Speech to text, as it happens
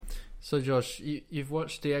So, Josh, you've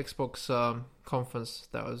watched the Xbox conference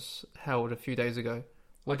that was held a few days ago.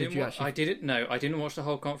 What did you actually? I didn't watch the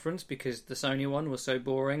whole conference because the Sony one was so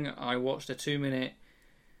boring. I watched a 2-minute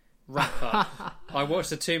wrap up. I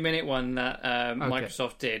watched a 2-minute one that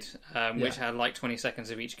Microsoft did, which had like 20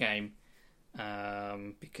 seconds of each game.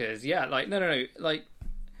 Because the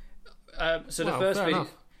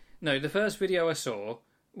first video I saw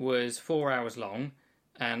was 4 hours long,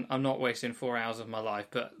 and I'm not wasting 4 hours of my life,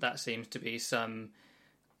 but that seems to be some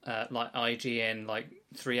like IGN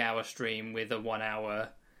 3-hour stream with a 1 hour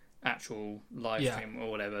actual live stream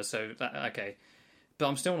or whatever. So that okay, but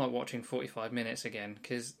I'm still not watching 45 minutes again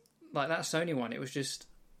because like that Sony one, it just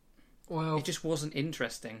wasn't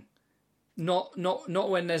interesting. Not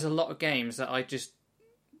when there's a lot of games that I just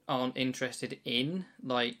aren't interested in.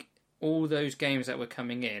 Like all those games that were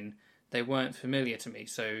coming in, they weren't familiar to me.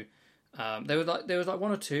 So there was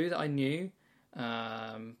one or two that I knew,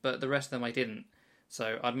 but the rest of them I didn't.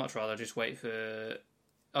 So I'd much rather just wait for.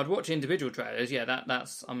 I'd watch individual trailers. Yeah,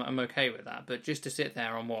 that's I'm okay with that. But just to sit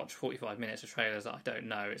there and watch 45 minutes of trailers that I don't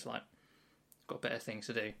know, it's like I've got better things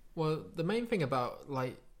to do. Well, the main thing about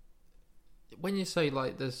when you say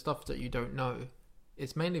there's stuff that you don't know,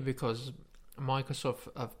 it's mainly because Microsoft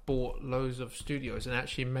have bought loads of studios and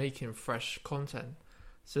actually making fresh content.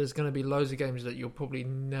 So there's going to be loads of games that you'll probably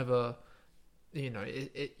never,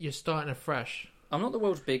 you're starting afresh. I'm not the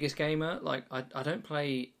world's biggest gamer. I don't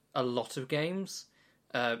play a lot of games.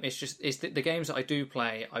 It's the games that I do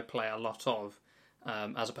play, I play a lot of,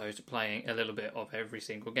 as opposed to playing a little bit of every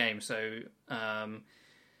single game. So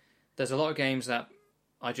there's a lot of games that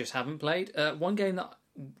I just haven't played. One game that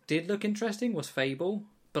did look interesting was Fable,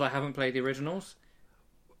 but I haven't played the originals.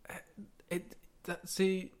 It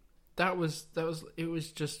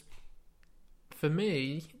was just, for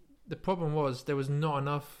me, the problem was there was not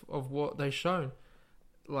enough of what they shown.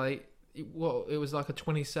 It was like a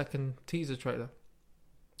 20-second teaser trailer.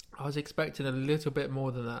 I was expecting a little bit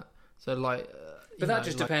more than that. So but that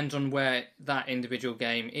just depends on where that individual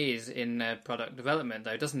game is in their product development,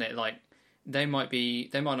 though, doesn't it? They might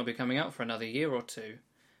not be coming out for another year or two,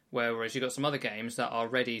 whereas you've got some other games that are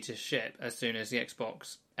ready to ship as soon as the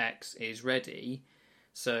Xbox X is ready.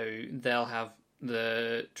 So they'll have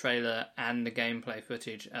the trailer and the gameplay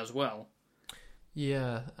footage as well.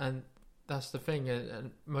 Yeah, and that's the thing.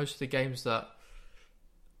 And most of the games that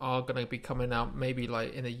are going to be coming out maybe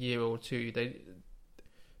in a year or two,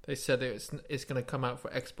 they said it's going to come out for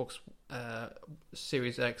Xbox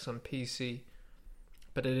Series X on PC,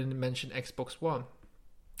 but they didn't mention Xbox One.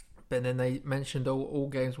 But then they mentioned all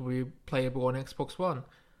games will be playable on Xbox One.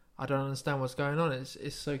 I don't understand what's going on.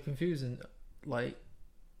 It's so confusing.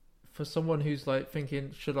 For someone who's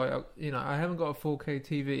thinking, should I haven't got a 4K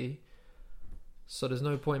TV, so there's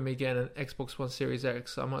no point in me getting an Xbox One Series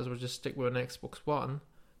X. I might as well just stick with an Xbox One.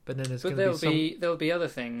 But then there'll be other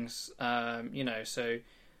things, So,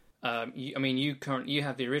 you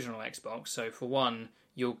have the original Xbox. So for one,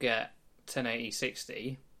 you'll get 1080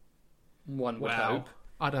 60. One would hope.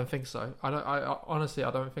 I don't think so. I honestly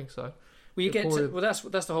don't think so. Well, that's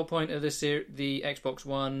the whole point of the Xbox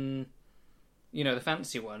One. The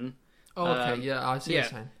fancy one. Oh, okay, I see what you're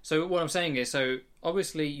saying. So what I'm saying is,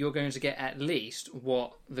 obviously you're going to get at least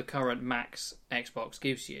what the current max Xbox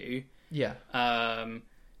gives you. Yeah.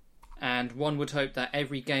 And one would hope that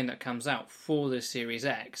every game that comes out for the Series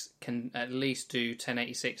X can at least do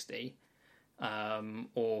 1080 60,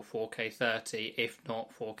 or 4K 30, if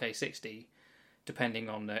not 4K 60, depending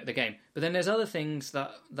on the game. But then there's other things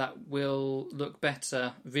that will look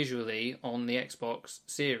better visually on the Xbox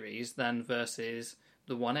Series than versus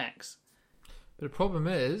the One X. But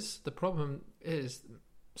the problem is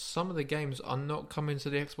some of the games are not coming to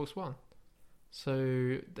the Xbox One.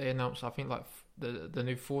 So they announced, I think, the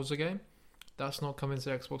new Forza game. That's not coming to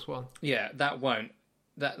Xbox One. Yeah, that won't.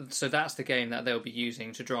 So that's the game that they'll be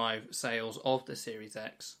using to drive sales of the Series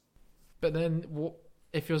X. But then,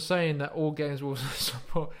 if you're saying that all games will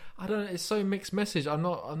support, I don't know. It's so mixed message. I'm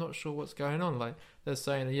not sure what's going on. They're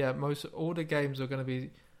saying, all the games are going to be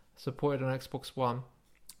supported on Xbox One,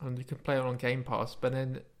 and you can play it on Game Pass. But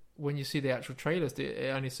then when you see the actual trailers, it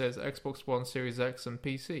only says Xbox One, Series X, and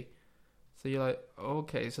PC. So you're like,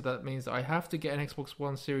 okay, so that means that I have to get an Xbox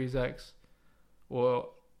One Series X or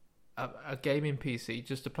a gaming PC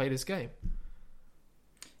just to play this game.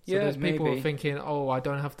 So there's people who are thinking, I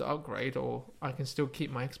don't have to upgrade, or I can still keep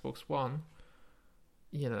my Xbox One.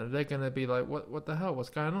 They're going to be like, what the hell? What's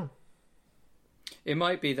going on? It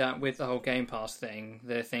might be that with the whole Game Pass thing,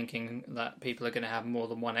 they're thinking that people are going to have more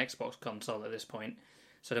than one Xbox console at this point.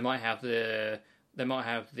 So they might have the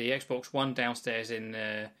Xbox One downstairs in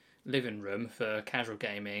the living room for casual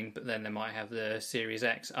gaming, but then they might have the Series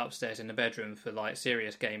X upstairs in the bedroom for like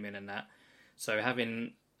serious gaming and that. So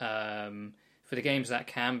having for the games that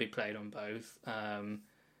can be played on both,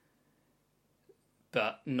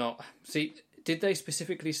 but not. See, did they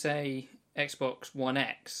specifically say Xbox One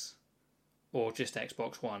X or just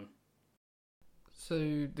Xbox One? So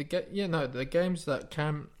the games that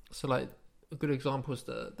can, so like a good example is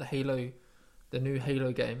the Halo, the new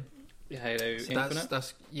Halo game. Halo Infinite?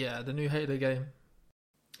 That's the new Halo game.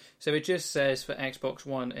 So it just says for Xbox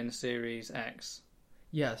One and Series X.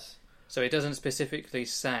 Yes. So it doesn't specifically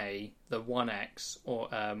say the One X or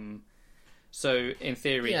so in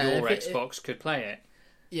theory your Xbox could play it.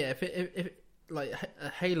 Yeah, if like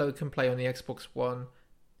Halo can play on the Xbox One,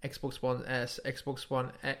 Xbox One S, Xbox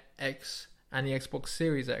One X, and the Xbox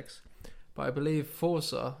Series X. But I believe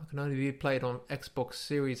Forza can only be played on Xbox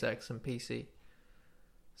Series X and PC.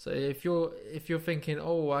 So if you're thinking,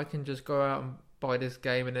 oh, I can just go out and buy this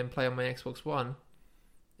game and then play on my Xbox One,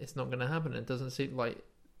 it's not going to happen. It doesn't seem like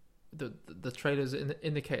the trailers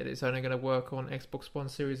indicated it's only going to work on Xbox One,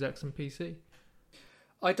 Series X, and PC.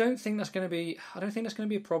 I don't think that's going to be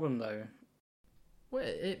a problem though. Well,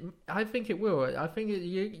 I think it will. I think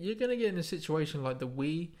you're going to get in a situation like the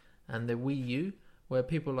Wii and the Wii U, where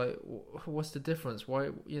people are like, what's the difference? Why,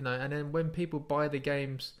 and then when people buy the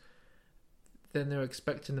games, then they're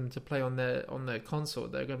expecting them to play on their console.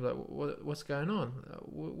 They're going to be like, what's going on?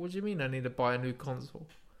 What do you mean I need to buy a new console?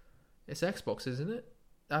 It's Xbox, isn't it?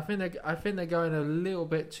 I think they're going a little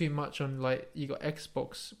bit too much on, like, you got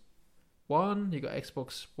Xbox One, you got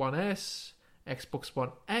Xbox One S, Xbox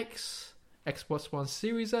One X, Xbox One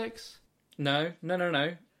Series X. No,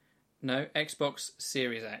 Xbox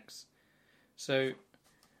Series X. So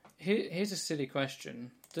here's a silly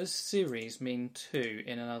question. Does series mean 2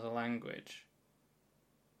 in another language?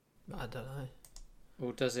 I don't know.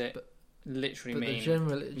 Or does it literally mean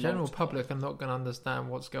the general public are not going to understand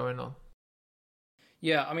what's going on.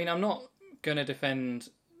 Yeah, I mean, I'm not going to defend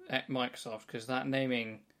Microsoft because that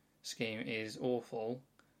naming scheme is awful.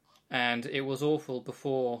 And it was awful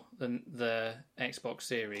before the Xbox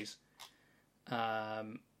Series.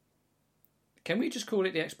 Can we just call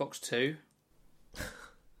it the Xbox 2?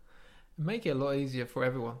 Make it a lot easier for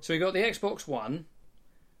everyone. So we got the Xbox One,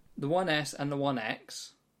 the One S and the One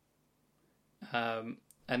X, and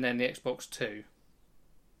then the Xbox 2.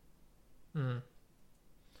 Mm.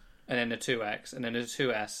 And then the 2X, and then the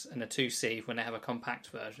 2S, and the 2C when they have a compact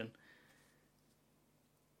version.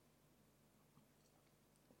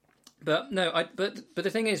 But no, but the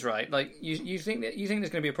thing is, right? Like you think there's going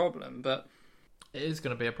to be a problem, but it is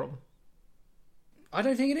going to be a problem. I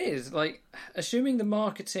don't think it is. Like, assuming the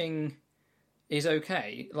marketing is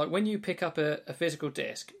okay, like when you pick up a physical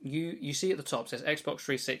disc, you see at the top it says Xbox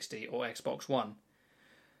 360 or Xbox One.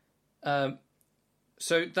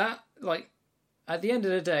 So that, like, at the end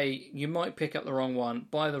of the day, you might pick up the wrong one,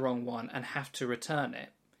 buy the wrong one, and have to return it.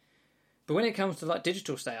 But when it comes to like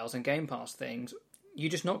digital sales and Game Pass things, you're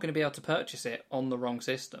just not going to be able to purchase it on the wrong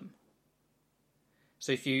system.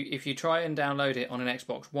 So if you try and download it on an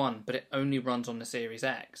Xbox One, but it only runs on the Series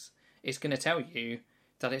X, it's going to tell you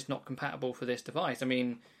that it's not compatible for this device. I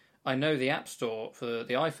mean, I know the App Store for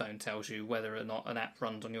the iPhone tells you whether or not an app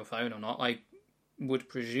runs on your phone or not. I would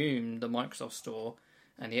presume the Microsoft Store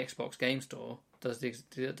and the Xbox Game Store does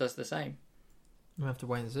the same. We'll have to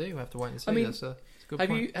wait and see. I mean, that's a good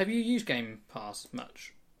point. Have you used Game Pass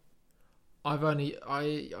much? I've only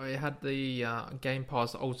I had the Game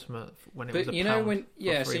Pass Ultimate when it was a you pound know when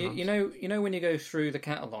for 3 months. you know when you go through the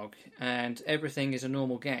catalog and everything is a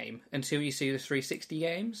normal game until you see the 360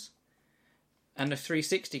 games, and the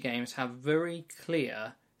 360 games have very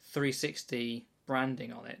clear 360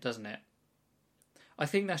 branding on it, doesn't it? I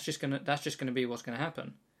think that's just gonna be what's gonna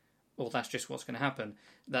happen, or that's just what's gonna happen.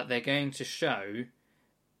 That they're going to show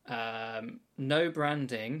no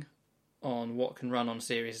branding on what can run on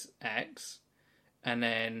Series X, and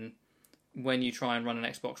then when you try and run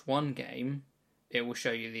an Xbox One game, it will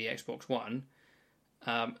show you the Xbox One.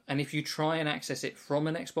 And if you try and access it from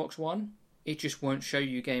an Xbox One, it just won't show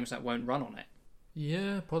you games that won't run on it.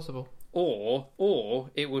 Yeah, possible. Or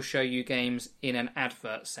it will show you games in an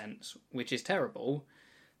advert sense, which is terrible.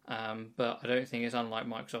 But I don't think it's unlike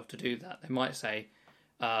Microsoft to do that. They might say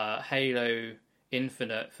Halo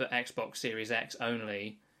Infinite for Xbox Series X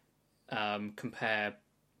only. Compare,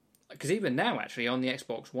 because even now actually on the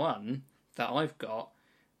Xbox One that I've got,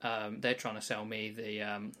 they're trying to sell me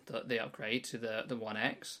the upgrade to the One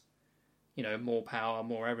X. You know, more power,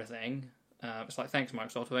 more everything. It's like, thanks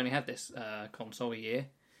Microsoft, I've only had this console a year,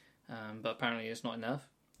 but apparently it's not enough.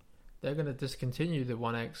 They're going to discontinue the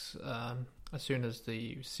One X as soon as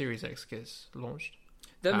the Series X gets launched.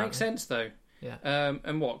 That makes sense, though. Yeah.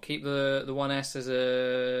 And what? Keep the One S as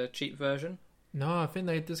a cheap version? No, I think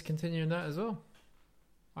they're discontinuing that as well.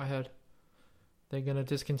 I heard they're going to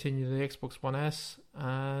discontinue the Xbox One S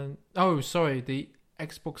and the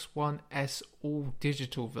Xbox One S all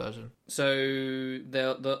digital version. So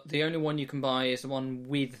the only one you can buy is the one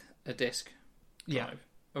with a disc drive. Yeah.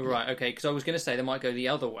 Oh, right. Okay. Because I was going to say they might go the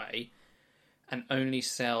other way and only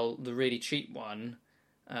sell the really cheap one.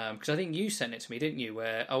 Because I think you sent it to me, didn't you?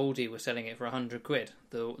 Where Aldi was selling it for £100,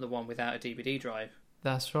 the one without a DVD drive.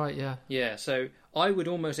 That's right, yeah. Yeah, so I would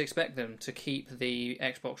almost expect them to keep the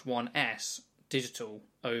Xbox One S digital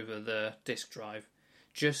over the disc drive,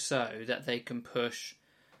 just so that they can push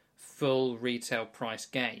full retail price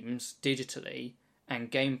games digitally and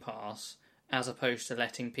Game Pass, as opposed to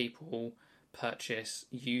letting people purchase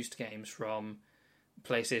used games from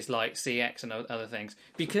places like CX and other things,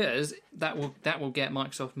 because that will get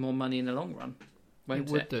Microsoft more money in the long run. It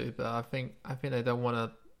would do, but I think they don't want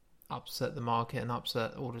to upset the market and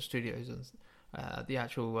upset all the studios and the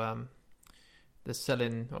actual the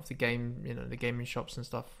selling of the game, the gaming shops and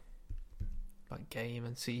stuff like Game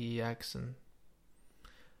and CEX and.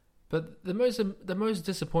 But the most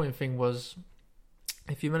disappointing thing was,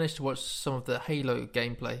 if you managed to watch some of the Halo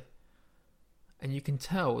gameplay. And you can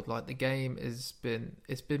tell, like, the game it's been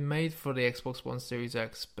made for the Xbox One Series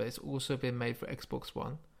X, but it's also been made for Xbox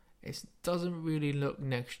One. It doesn't really look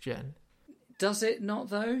next gen. Does it not,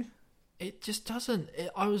 though? It just doesn't.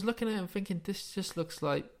 I was looking at it and thinking, this just looks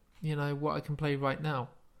like, what I can play right now.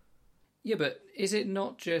 Yeah, but is it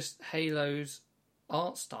not just Halo's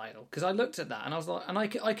art style? Because I looked at that and I was like, and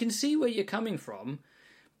I can see where you're coming from,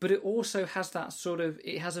 but it also has that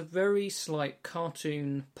it has a very slight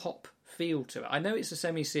cartoon pop feel to it. I know it's a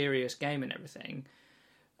semi-serious game and everything,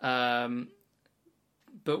 but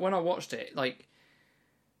when I watched it, like,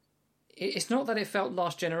 it's not that it felt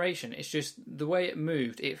last generation. It's just the way it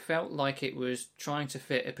moved. It felt like it was trying to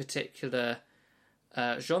fit a particular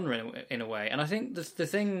genre in a way. And I think the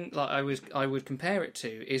thing like I would compare it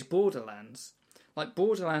to is Borderlands. Like,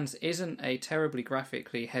 Borderlands isn't a terribly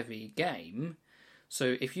graphically heavy game,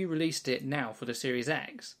 so if you released it now for the Series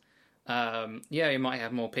X. It might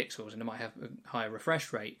have more pixels and it might have a higher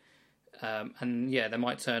refresh rate. They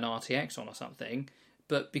might turn RTX on or something.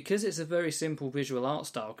 But because it's a very simple visual art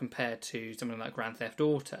style compared to something like Grand Theft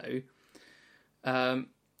Auto,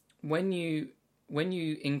 when you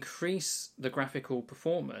increase the graphical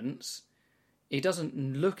performance, it doesn't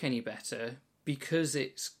look any better because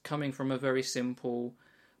it's coming from a very simple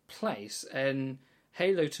place. And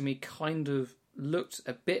Halo, to me, kind of looked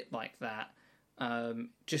a bit like that.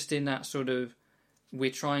 Just in that sort of,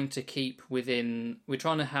 we're trying to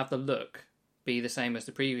have the look be the same as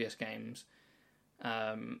the previous games.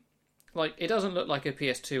 Like, it doesn't look like a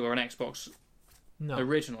PS2 or an Xbox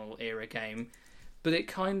original era game, but it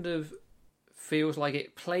kind of feels like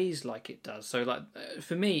it plays like it does. So, like,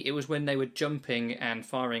 for me, it was when they were jumping and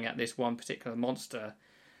firing at this one particular monster,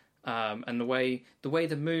 and the way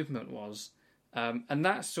the movement was, and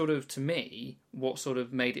that's sort of, to me, what sort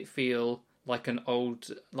of made it feel like an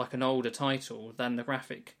older title than the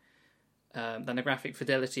graphic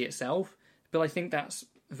fidelity itself. But I think that's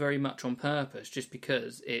very much on purpose, just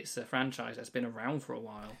because it's a franchise that's been around for a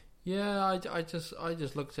while. Yeah, I just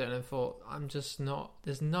looked at it and thought, I'm just not.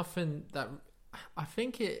 There's nothing that. I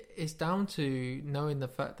think it is down to knowing the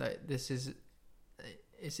fact that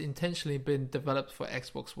it's intentionally been developed for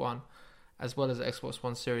Xbox One, as well as Xbox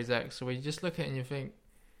One Series X. So when you just look at it and you think,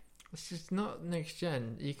 it's just not next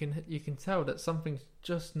gen. You can tell that something's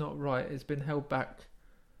just not right. It's been held back,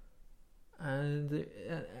 and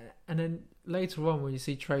then later on when you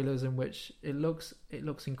see trailers in which it looks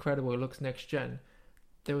incredible, it looks next gen,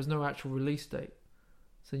 there was no actual release date.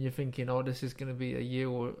 So you're thinking, this is going to be a year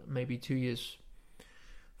or maybe 2 years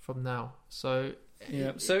from now. So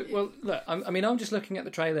yeah. Look, I'm just looking at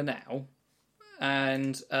the trailer now,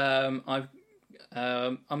 and I'm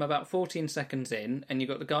about 14 seconds in, and you've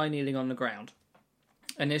got the guy kneeling on the ground.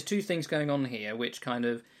 And there's two things going on here which kind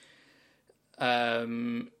of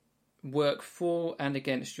work for and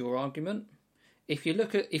against your argument. If you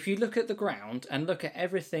look at the ground and look at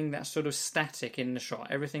everything that's sort of static in the shot,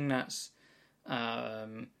 everything that's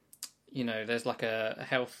there's like a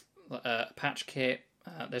health patch kit,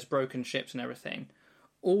 there's broken ships and everything.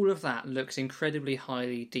 All of that looks incredibly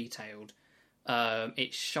highly detailed.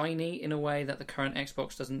 It's shiny in a way that the current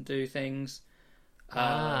Xbox doesn't do things.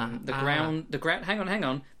 Ground. Hang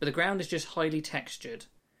on. But the ground is just highly textured.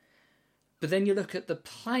 But then you look at the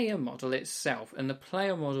player model itself, and the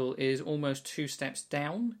player model is almost 2 steps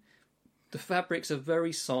down. The fabrics are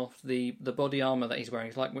very soft. The body armor that he's wearing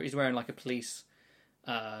is like he's wearing like a police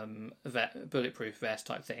bulletproof vest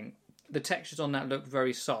type thing. The textures on that look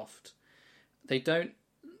very soft. They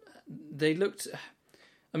looked.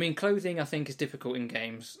 I mean, clothing I think is difficult in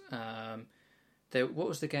games. What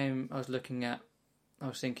was the game I was looking at? I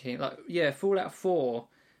was thinking Fallout 4.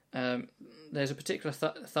 There's a particular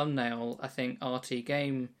thumbnail I think RT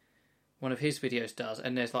Game, one of his videos does,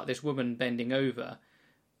 and there's like this woman bending over,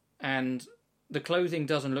 and the clothing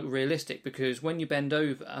doesn't look realistic because when you bend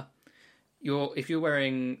over, if you're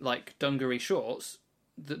wearing like dungaree shorts,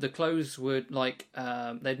 the clothes would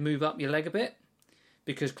they'd move up your leg a bit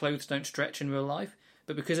because clothes don't stretch in real life.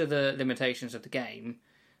 But because of the limitations of the game,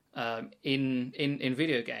 in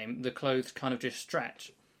video game, the clothes kind of just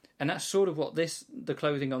stretch. And that's sort of what the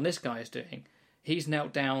clothing on this guy is doing. He's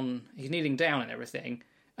knelt down, he's kneeling down and everything,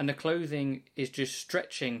 and the clothing is just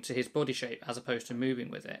stretching to his body shape as opposed to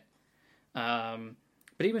moving with it.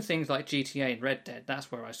 But even things like GTA and Red Dead,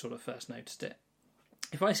 that's where I sort of first noticed it.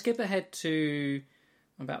 If I skip ahead to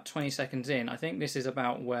about 20 seconds in, I think this is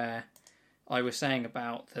about where I was saying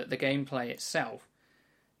about the gameplay itself.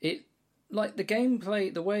 The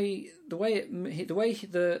gameplay, the way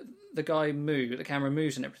the guy moves, the camera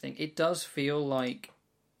moves and everything, it does feel like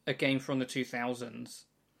a game from the 2000s.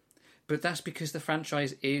 But that's because the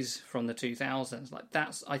franchise is from the 2000s.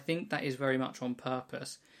 I think that is very much on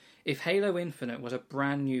purpose. If Halo Infinite was a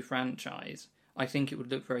brand new franchise, I think it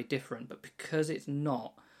would look very different. But because it's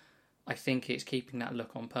not, I think it's keeping that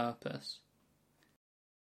look on purpose.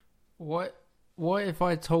 What if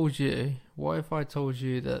I told you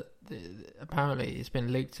that apparently it's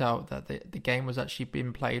been leaked out that the game was actually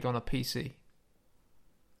being played on a PC?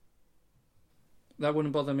 That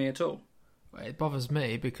wouldn't bother me at all. It bothers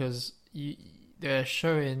me because they're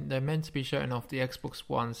meant to be showing off the Xbox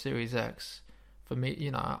One Series X. For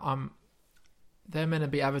me, they're meant to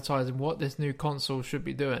be advertising what this new console should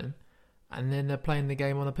be doing, and then they're playing the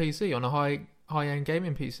game on a PC, on a high-end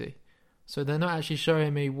gaming PC. So they're not actually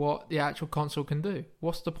showing me what the actual console can do.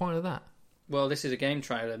 What's the point of that? Well, this is a game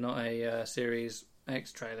trailer, not a Series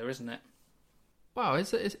X trailer, isn't it? Wow,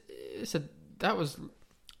 that was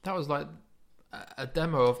like a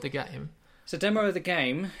demo of the game. It's a demo of the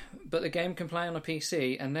game, but the game can play on a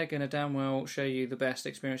PC, and they're going to damn well show you the best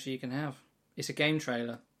experience you can have. It's a game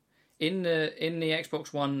trailer. In the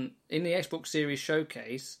Xbox One, in the Xbox Series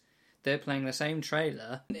showcase, they're playing the same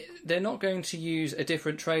trailer. They're not going to use a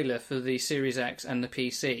different trailer for the Series X and the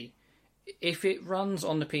PC. If it runs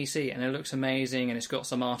on the PC and it looks amazing and it's got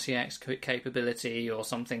some RTX capability or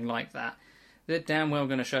something like that, they're damn well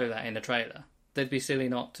going to show that in the trailer. They'd be silly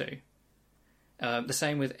not to. The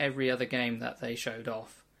same with every other game that they showed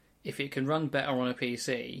off. If it can run better on a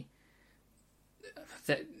PC,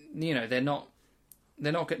 they're not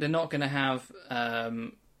going to have.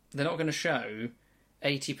 They're not going to show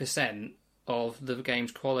 80% of the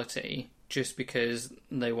game's quality just because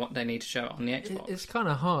they need to show it on the Xbox. It's kind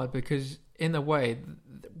of hard because in a way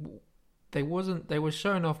they were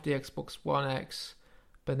showing off the Xbox One X,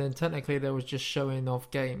 but then technically they was just showing off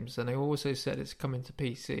games, and they also said it's coming to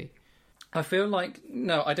PC. I feel like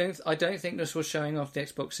I don't think this was showing off the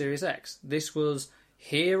Xbox Series X. This was,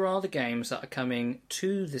 here are the games that are coming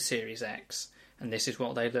to the Series X, and this is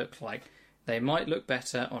what they look like. They might look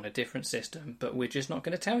better on a different system, but we're just not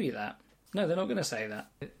going to tell you that. No, they're not going to say that.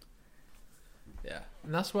 Yeah,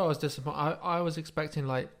 and that's why I was disappointed. I was expecting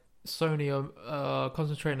like Sony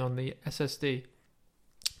concentrating on the SSD,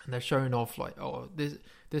 and they're showing off like, oh,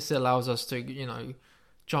 this allows us to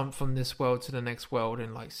jump from this world to the next world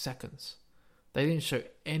in like seconds. They didn't show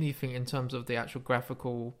anything in terms of the actual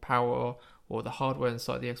graphical power or the hardware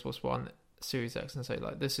inside the Xbox One Series X, and say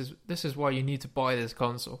like, this is why you need to buy this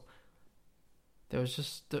console. There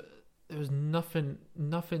was nothing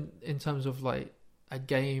in terms of like a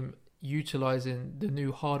game utilizing the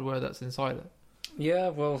new hardware that's inside it. Yeah,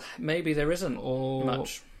 well, maybe there isn't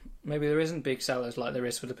much. Maybe there isn't big sellers like there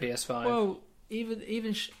is for the PS5. Well,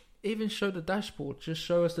 even show the dashboard. Just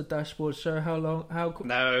show us the dashboard. Show how long.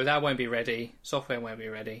 No, that won't be ready. Software won't be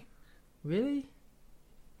ready. Really?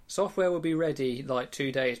 Software will be ready like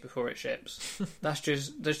 2 days before it ships. That's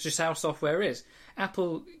just how software is.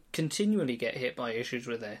 Apple continually get hit by issues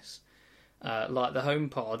with this. Like the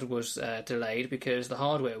HomePod was delayed because the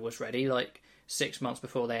hardware was ready like 6 months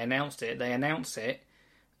before they announced it. They announced it,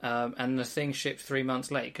 and the thing shipped 3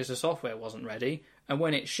 months late because the software wasn't ready. And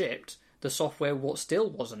when it shipped, the software still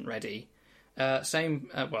wasn't ready. The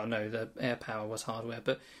AirPower was hardware,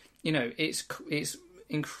 but it's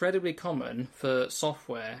incredibly common for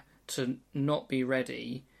software to not be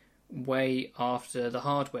ready way after the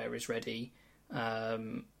hardware is ready.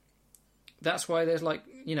 That's why there's like,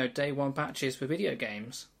 day one patches for video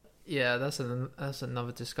games. Yeah, that's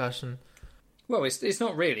another discussion. Well, it's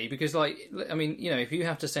not really, because if you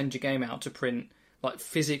have to send your game out to print, like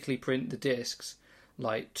physically print the discs,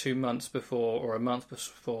 like 2 months before or a month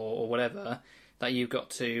before or whatever, that you've got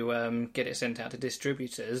to get it sent out to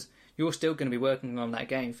distributors, you're still going to be working on that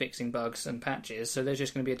game, fixing bugs and patches. So there's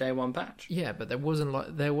just going to be a day one patch. Yeah, but there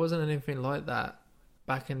wasn't anything like that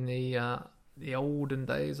back in the olden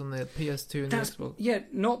days on the PS2 and the Xbox. Yeah,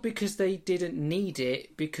 not because they didn't need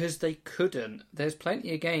it, because they couldn't. There's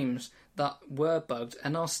plenty of games that were bugged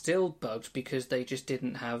and are still bugged because they just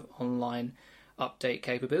didn't have online update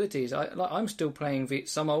capabilities. I'm still playing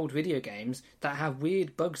some old video games that have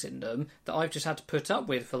weird bugs in them that I've just had to put up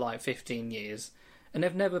with for like 15 years, and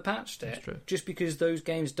they've never patched it. That's true. Just because those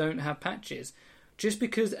games don't have patches. Just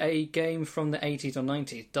because a game from the 80s or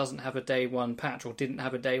 90s doesn't have a day one patch or didn't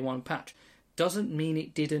have a day one patch doesn't mean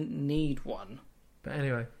it didn't need one. But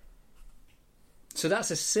anyway. So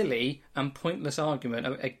that's a silly and pointless argument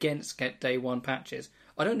against day one patches.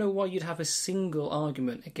 I don't know why you'd have a single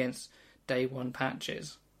argument against day one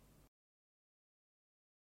patches.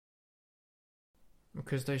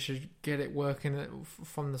 Because they should get it working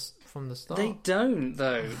from the start. They don't,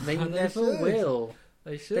 though. They never will.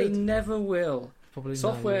 They should. They never will. Probably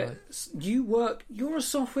software. You're a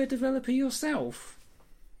software developer yourself.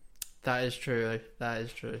 That is true. That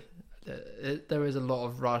is true. There is a lot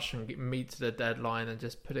of rush and meet to the deadline and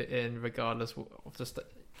just put it in regardless of the.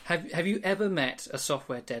 Have you ever met a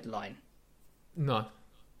software deadline? No.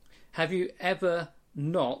 Have you ever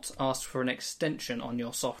not asked for an extension on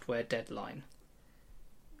your software deadline?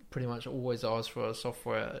 Pretty much always ask for a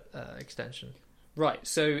software extension. Right,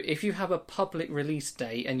 so if you have a public release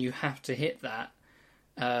date and you have to hit that,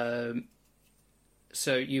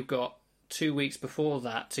 so you've got 2 weeks before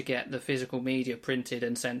that to get the physical media printed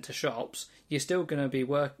and sent to shops, you're still going to be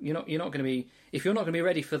You're not going to be. If you're not going to be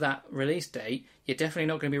ready for that release date, you're definitely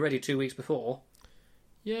not going to be ready 2 weeks before.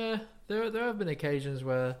 Yeah, there have been occasions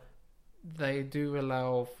where they do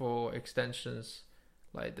allow for extensions.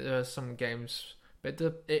 Like there are some games, but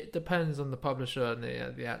it depends on the publisher and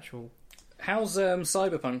the actual. How's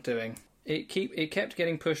Cyberpunk doing? It kept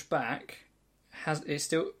getting pushed back. Has it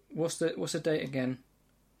still? What's the date again?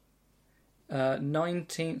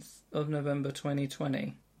 19th of November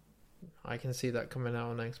 2020. I can see that coming out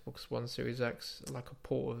on Xbox One Series X, like a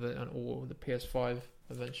port of it, and all the PS5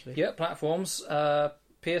 eventually. Yeah, platforms.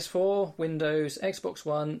 PS4, Windows, Xbox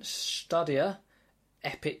One, Stadia,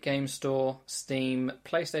 Epic Game Store, Steam,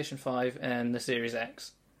 PlayStation 5, and the Series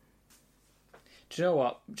X. Do you know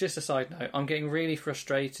what? Just a side note, I'm getting really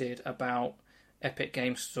frustrated about Epic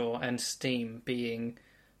Game Store and Steam being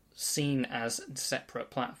seen as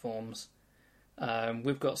separate platforms.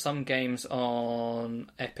 We've got some games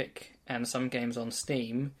on Epic and some games on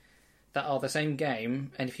Steam that are the same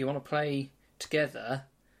game, and if you want to play together,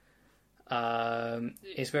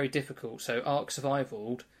 it's very difficult. So Ark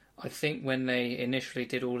Survival, I think when they initially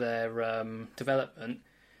did all their development,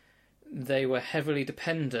 they were heavily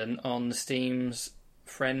dependent on the Steam's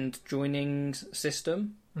friend joining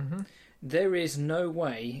system. Mm-hmm. There is no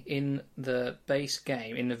way in the base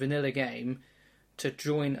game, in the vanilla game, to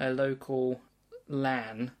join a local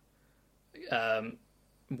LAN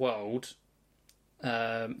world.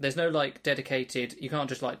 There's no dedicated. You can't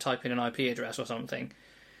just type in an IP address or something.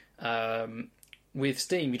 With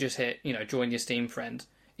Steam, you just hit join your Steam friend.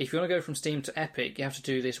 If you want to go from Steam to Epic, you have to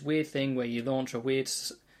do this weird thing where you launch a weird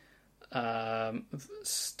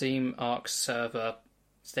Steam Arc server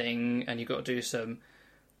thing, and you've got to do some.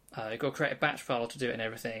 You've got to create a batch file to do it and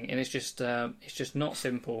everything, and it's just not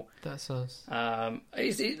simple. That sounds. The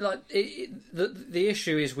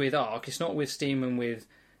issue is with Arc. It's not with Steam and with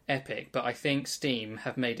Epic, but I think Steam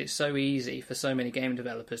have made it so easy for so many game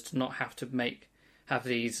developers to not have to have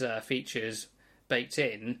these features baked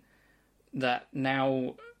in, that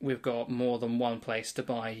now we've got more than one place to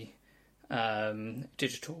buy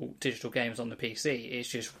digital games on the PC. It's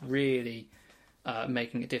just really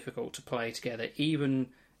making it difficult to play together, even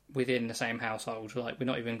within the same household. We're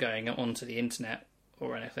not even going onto the internet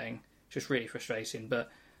or anything. It's just really frustrating. But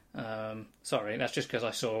sorry, that's just because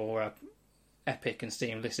I saw Epic and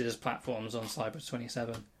Steam listed as platforms on Cyber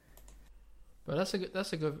 27. But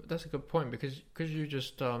that's a good point, because you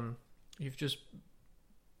just you've just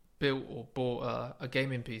built or bought a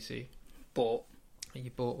gaming PC.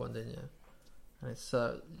 You bought one, didn't you? And it's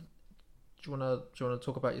do you want to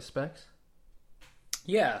talk about your specs?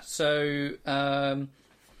 Yeah. So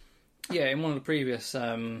in one of the previous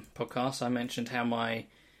podcasts, I mentioned how my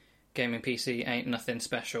gaming PC ain't nothing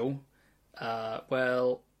special.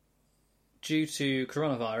 Well, due to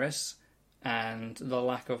coronavirus, and the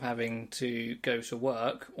lack of having to go to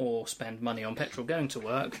work or spend money on petrol going to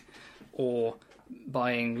work or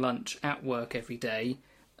buying lunch at work every day,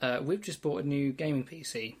 we've just bought a new gaming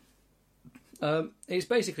PC. It's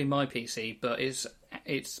basically my PC, but it's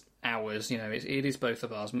ours. It is both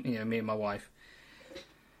of ours. Me and my wife.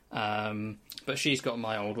 But she's got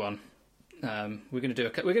my old one. We're going to do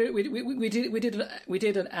we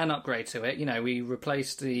did an upgrade to it. We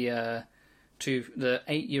replaced the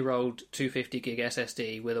 8-year-old 250 gig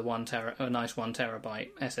SSD with a nice 1 terabyte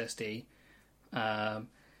SSD.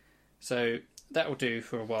 So that will do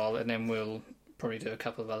for a while, and then we'll probably do a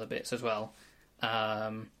couple of other bits as well.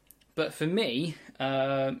 But for me,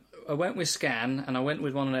 I went with Scan, and I went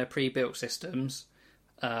with one of their pre-built systems.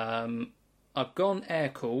 I've gone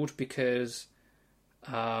air-cooled because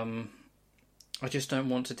I just don't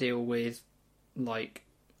want to deal with,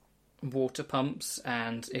 water pumps,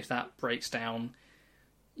 and if that breaks down,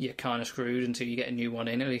 you're kind of screwed until you get a new one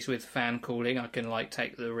in. At least with fan cooling, I can,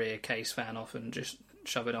 take the rear case fan off and just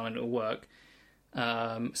shove it on and it'll work.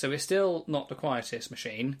 So it's still not the quietest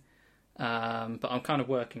machine, but I'm kind of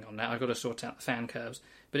working on that. I've got to sort out the fan curves.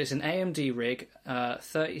 But it's an AMD rig,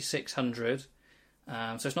 3600,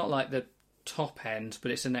 so it's not like the top end, but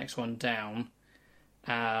it's the next one down.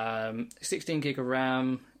 16 gig of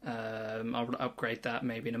RAM. I'll upgrade that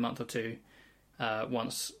maybe in a month or two,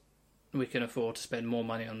 once we can afford to spend more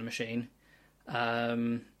money on the machine.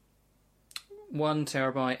 1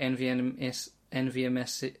 terabyte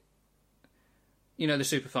NVMe, the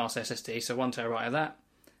super fast SSD, so 1 terabyte of that.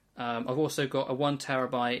 I've also got a 1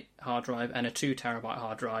 terabyte hard drive and a 2 terabyte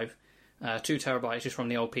hard drive. 2 terabyte is just from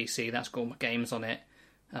the old PC, that's got all my games on it,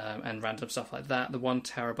 and random stuff like that. The 1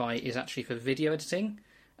 terabyte is actually for video editing,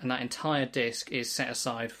 and that entire disk is set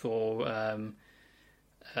aside for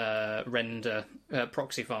render,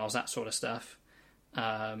 proxy files, that sort of stuff.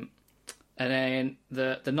 And then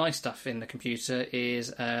the nice stuff in the computer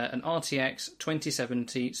is an RTX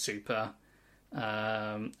 2070 Super,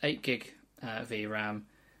 8 gig VRAM.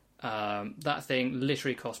 That thing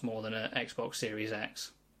literally cost more than an Xbox Series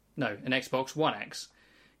X. No, an Xbox One X.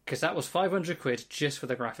 Because that was 500 quid just for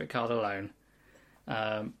the graphic card alone.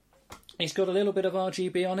 It's got a little bit of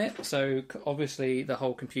RGB on it, so obviously the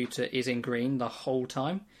whole computer is in green the whole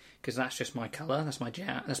time, because that's just my colour, that's my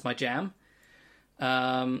jam.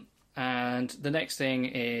 And the next thing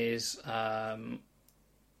is, the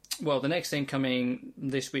next thing coming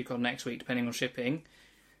this week or next week, depending on shipping,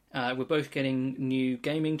 we're both getting new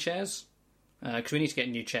gaming chairs, because we need to get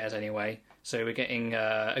new chairs anyway. So we're getting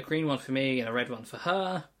a green one for me and a red one for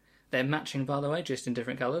her. They're matching, by the way, just in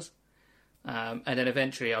different colours. And then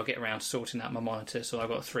eventually I'll get around to sorting out my monitors. So I've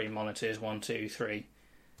got 3 monitors, 1, 2, 3.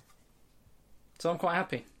 So I'm quite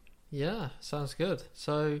happy. Yeah, sounds good.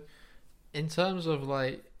 So in terms of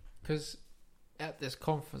because at this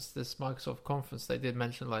conference, this Microsoft conference, they did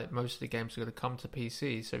mention most of the games are going to come to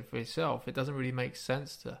PC. So for yourself, it doesn't really make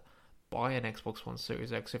sense to buy an Xbox One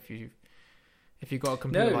Series X if you got a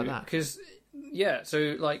computer like that. Because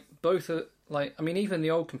so both are even the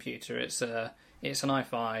old computer, it's an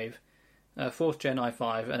i5, 4th gen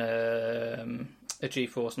i5, and a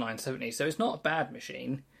GeForce 970. So it's not a bad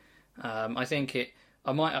machine. I think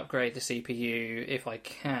I might upgrade the CPU if I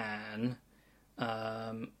can.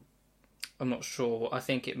 I'm not sure. I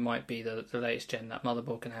think it might be the latest gen that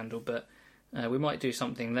motherboard can handle, but we might do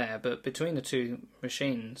something there. But between the two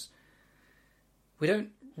machines, we don't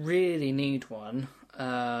really need one.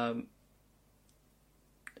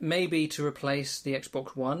 Maybe to replace the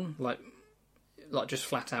Xbox One, like just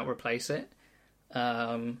flat out replace it.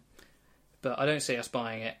 But I don't see us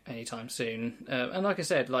buying it anytime soon. And like I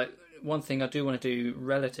said, one thing I do want to do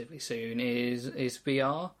relatively soon is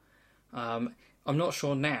VR. I'm not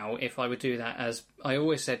sure now if I would do that, as I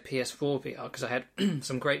always said PS4 VR, because I had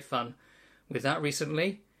some great fun with that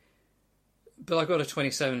recently. But I got a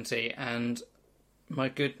 2070, and my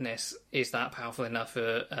goodness, is that powerful enough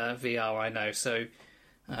for VR? I know. So,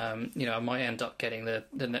 I might end up getting the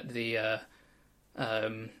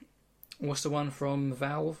what's the one from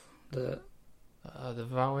Valve? The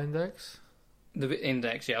Valve Index. The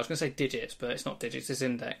Index, yeah. I was going to say Digits, but it's not Digits. It's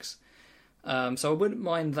Index. So I wouldn't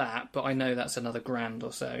mind that, but I know that's another £1,000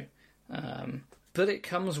 or so. But it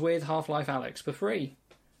comes with Half-Life Alyx for free.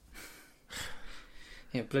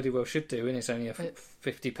 Yeah, bloody well should do, and it's only a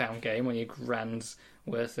 £50 game when you're £1,000's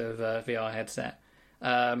worth of VR headset.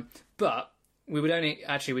 But we could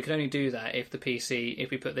only do that if the PC, if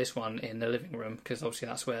we put this one in the living room, because obviously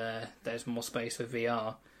that's where there's more space for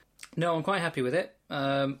VR. No, I'm quite happy with it.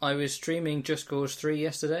 I was streaming Just Cause 3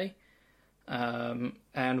 yesterday,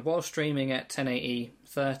 and while streaming at 1080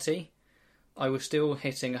 30, I was still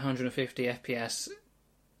hitting 150 FPS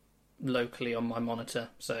locally on my monitor,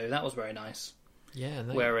 so that was very nice. Yeah.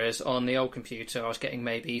 Whereas on the old computer, I was getting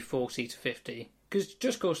maybe 40 to 50. Because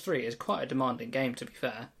Just Cause 3 is quite a demanding game, to be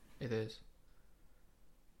fair. It is.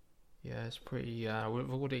 Yeah, it's pretty. With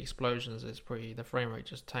all the explosions, it's pretty. The frame rate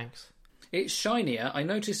just tanks. It's shinier. I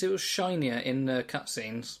noticed it was shinier in the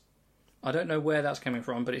cutscenes. I don't know where that's coming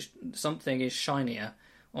from, but something is shinier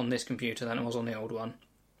on this computer than it was on the old one.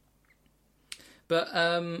 But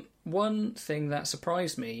one thing that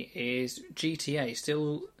surprised me is GTA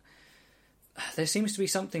still. There seems to be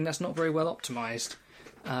something that's not very well optimised.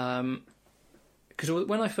 Because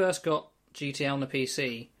when I first got GTA on the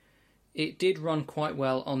PC, it did run quite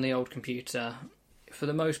well on the old computer. For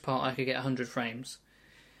the most part, I could get 100 frames.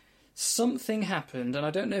 Something happened, and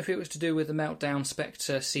I don't know if it was to do with the Meltdown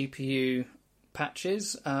Spectre CPU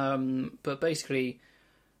patches, but basically,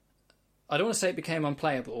 I don't want to say it became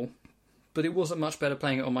unplayable, but it wasn't much better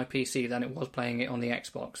playing it on my PC than it was playing it on the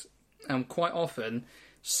Xbox. And quite often,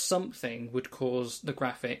 something would cause the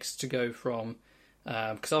graphics to go from...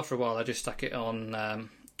 Because after a while, I just stuck it on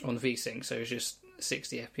VSync, so it was just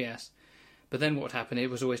 60 FPS. But then what would happen, it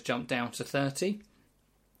was always jumped down to 30.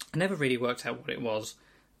 I never really worked out what it was,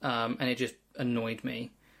 and it just annoyed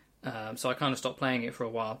me. So I kind of stopped playing it for a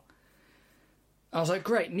while. I was like,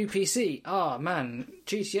 great, new PC. Ah, man,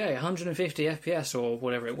 GTA, 150 FPS or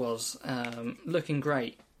whatever it was. Looking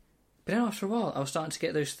great. But then after a while, I was starting to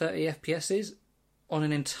get those 30 FPSs on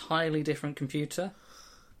an entirely different computer.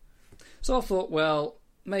 So I thought, well,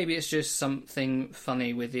 maybe it's just something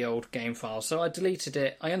funny with the old game files. So I deleted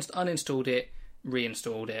it, I uninstalled it,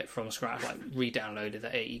 reinstalled it from scratch, like re-downloaded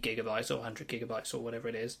the 80 gigabytes or 100 gigabytes or whatever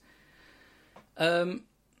it is. But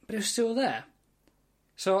it was still there.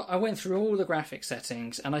 So I went through all the graphic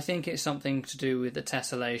settings, and I think it's something to do with the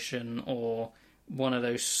tessellation or one of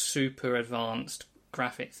those super advanced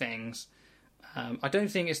graphic things. I don't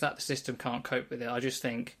think it's that the system can't cope with it. I just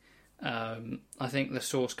think, I think the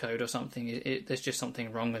source code or something, there's just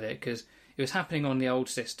something wrong with it, because it was happening on the old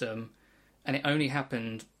system, and it only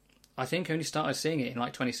happened, I think only started seeing it in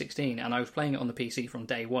like 2016, and I was playing it on the PC from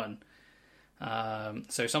day one.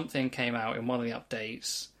 So something came out in one of the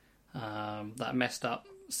updates that messed up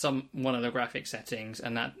one of the graphic settings,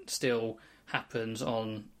 and that still happens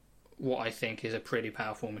on what I think is a pretty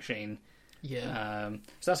powerful machine. Yeah.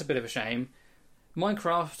 So that's a bit of a shame.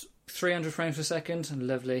 Minecraft, 300 frames per second,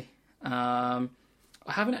 lovely. I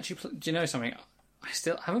haven't actually... do you know something? I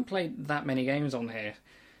still haven't played that many games on here.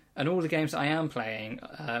 And all the games that I am playing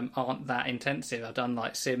aren't that intensive. I've done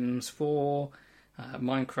like Sims 4,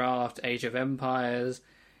 Minecraft, Age of Empires...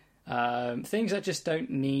 things that just don't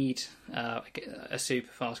need a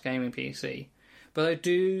super fast gaming PC, but I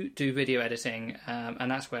do video editing,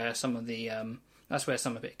 and that's where some of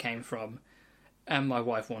it came from. And my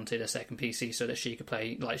wife wanted a second PC so that she could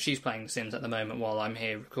play, like she's playing The Sims at the moment while I'm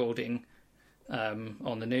here recording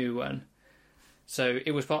on the new one. So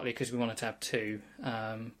it was partly because we wanted to have two,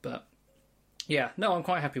 but yeah, no, I'm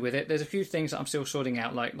quite happy with it. There's a few things that I'm still sorting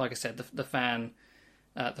out, like I said, the fan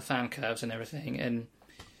curves and everything, and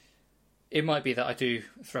it might be that I do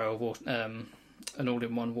throw an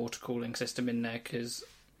all-in-one water cooling system in there, because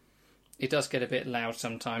it does get a bit loud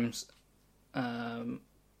sometimes.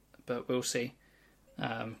 But we'll see.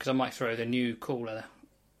 Because I might throw the new cooler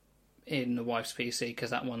in the wife's PC, because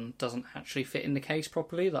that one doesn't actually fit in the case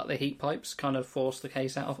properly. Like the heat pipes kind of force the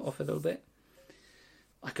case out off a little bit.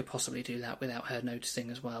 I could possibly do that without her noticing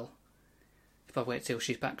as well, if I wait till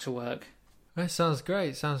she's back to work. That sounds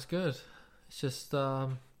great. Sounds good. It's just...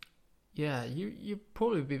 yeah, you'd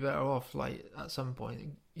probably be better off, like, at some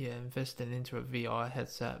point, investing into a VR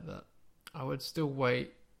headset, but I would still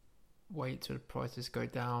wait till the prices go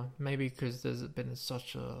down. Maybe because there's been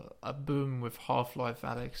such a boom with Half-Life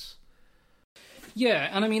Alyx. Yeah,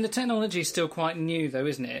 and I mean, the technology is still quite new, though,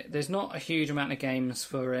 isn't it? There's not a huge amount of games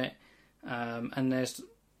for it, and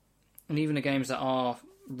even the games that are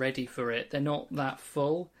ready for it, they're not that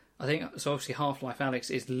full. I think, so obviously Half-Life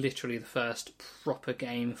Alyx is literally the first proper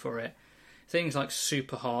game for it. Things like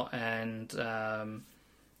Superhot and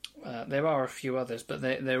there are a few others, but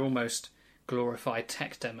they're almost glorified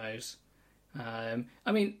tech demos. I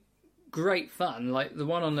mean, great fun. Like the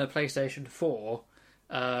one on the PlayStation 4,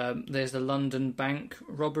 there's the London bank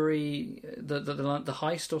robbery, the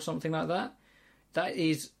heist or something like that. That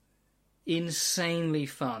is insanely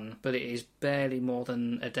fun, but it is barely more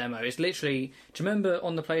than a demo. It's literally, do you remember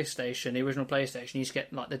on the PlayStation, the original PlayStation, you used to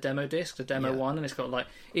get like the demo disc, the demo one, and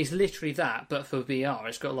it's literally that, but for VR.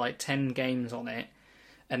 It's got like 10 games on it,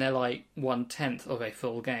 and they're like 1/10 of a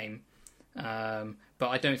full game. But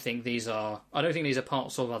I don't think these are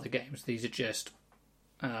parts of other games. These are just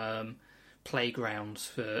playgrounds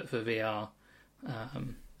for VR.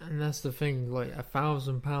 And that's the thing, like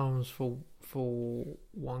 £1,000 for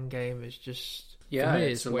one game is just, for me,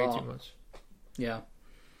 it's way too much. Yeah.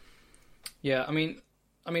 I mean,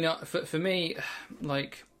 for me,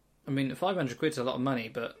 like, I mean, 500 quid's a lot of money,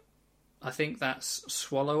 but I think that's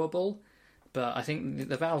swallowable. But I think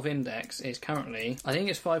the Valve Index is currently, I think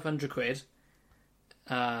it's 500 quid.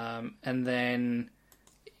 And then,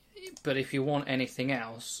 but if you want anything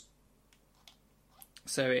else,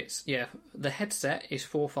 so it's, the headset is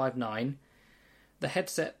 459. The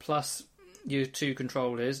headset plus your 2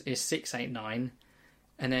 controllers is 689.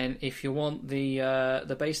 And then if you want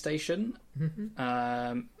the base station,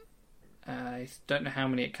 I don't know how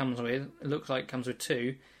many it comes with. It looks like it comes with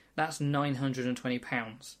 2. That's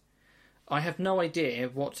 £920. I have no idea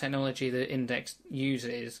what technology the Index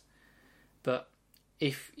uses, but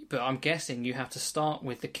I'm guessing you have to start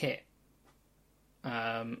with the kit.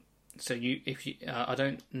 I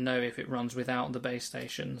don't know if it runs without the base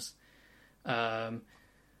stations.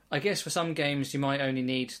 I guess for some games you might only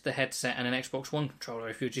need the headset and an Xbox One controller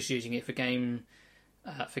if you're just using it for game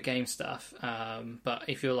stuff. But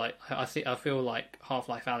if you're like, I feel like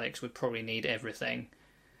Half-Life Alyx would probably need everything.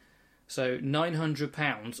 So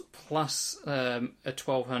 £900 plus a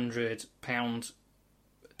 £1,200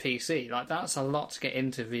 PC, like that's a lot to get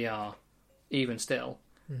into VR, even still.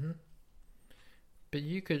 Mm-hmm. But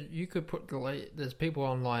you could put there's people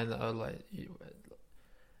online that are like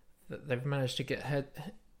that they've managed to get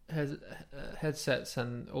headsets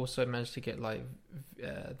and also managed to get like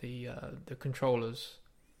the controllers,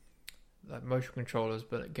 like motion controllers,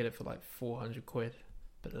 but get it for like 400 quid.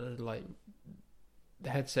 But like the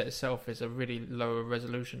headset itself is a really lower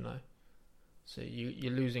resolution though, so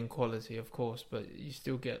you're losing quality, of course, but you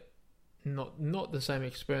still get not the same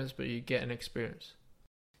experience, but you get an experience.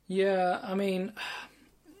 Yeah, I mean,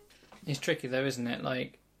 it's tricky though, isn't it?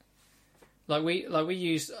 Like we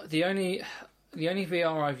use the only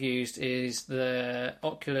VR I've used is the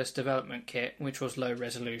Oculus development kit, which was low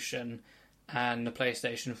resolution, and the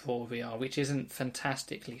PlayStation 4 VR, which isn't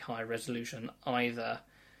fantastically high resolution either.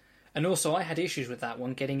 And also, I had issues with that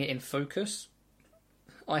one, getting it in focus.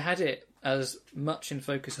 I had it as much in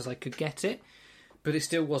focus as I could get it, but it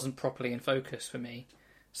still wasn't properly in focus for me.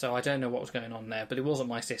 So I don't know what was going on there, but it wasn't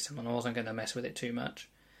my system, and I wasn't going to mess with it too much.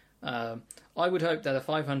 I would hope that a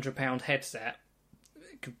 £500 headset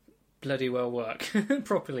could bloody well work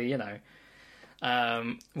properly, you know.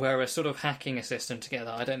 Whereas sort of hacking a system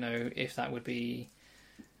together, I don't know if that would be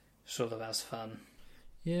sort of as fun.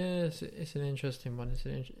 Yeah, it's an interesting one.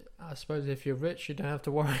 I suppose if you're rich, you don't have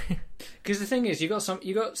to worry. Because the thing is,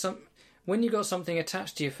 when you got something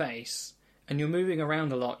attached to your face and you're moving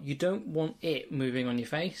around a lot, you don't want it moving on your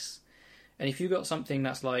face. And if you got something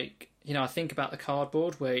that's like, you know, I think about the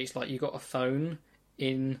cardboard where it's like you got a phone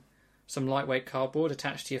in some lightweight cardboard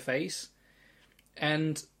attached to your face,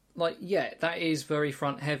 and like, yeah, that is very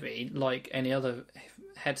front heavy, like any other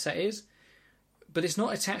headset is. But it's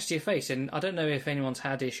not attached to your face, and I don't know if anyone's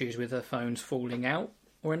had issues with their phones falling out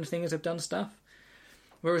or anything as they've done stuff.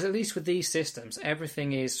 Whereas at least with these systems,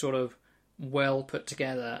 everything is sort of well put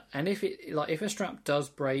together, and if a strap does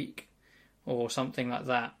break or something like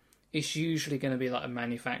that, it's usually going to be like a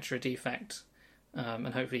manufacturer defect,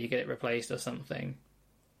 and hopefully you get it replaced or something.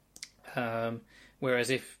 Whereas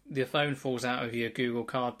if the phone falls out of your Google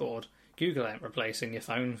Cardboard, Google ain't replacing your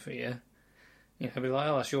phone for you. You know, be like,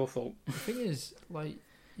 oh, that's your fault. The thing is, like,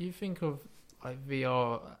 you think of like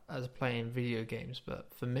VR as playing video games, but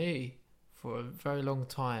for me, for a very long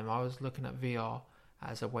time, I was looking at VR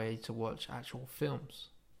as a way to watch actual films.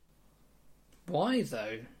 Why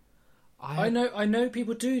though? I know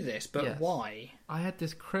people do this, but yes. Why? I had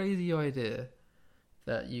this crazy idea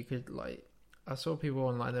that you could, like, I saw people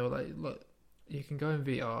online, they were like, look, you can go in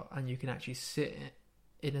VR and you can actually sit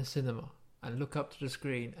in a cinema and look up to the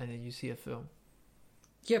screen and then you see a film.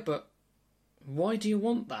 Yeah, but why do you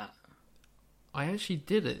want that? I actually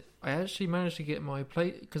did it. I actually managed to get my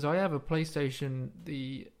because I have a PlayStation,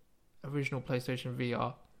 the original PlayStation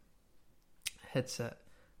VR headset,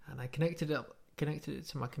 and I connected it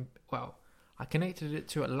to my I connected it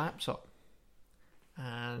to a laptop,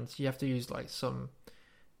 and you have to use like some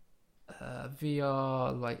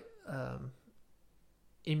VR like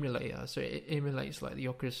emulator, so it emulates like the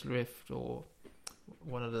Oculus Rift or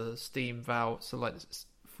one of the Steam Valve, so like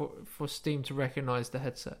for Steam to recognize the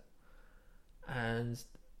headset. And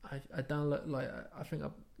I download, like, I think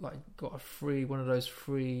I've like got one of those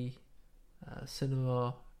free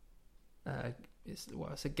cinema.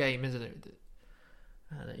 It's a game, isn't it?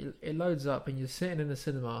 and it loads up, and you're sitting in the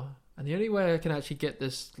cinema, and the only way I can actually get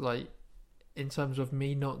this, like, in terms of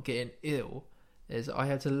me not getting ill, is I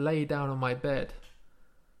had to lay down on my bed,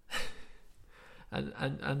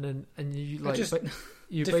 and you like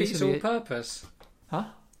you defeats basically all purpose. Huh?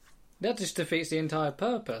 That just defeats the entire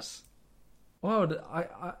purpose. Well,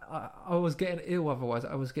 I was getting ill otherwise.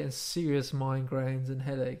 I was getting serious migraines and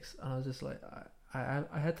headaches, and I was just like, I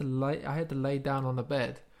had to lay down on the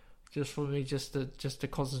bed, just for me just to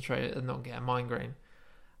concentrate and not get a migraine,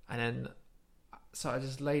 and then so I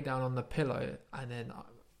just lay down on the pillow, and then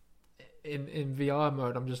in VR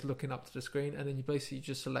mode I'm just looking up to the screen, and then you basically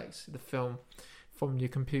just select the film from your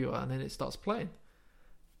computer, and then it starts playing.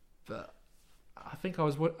 But I think it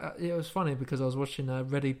was funny because I was watching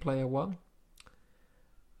Ready Player One.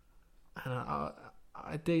 And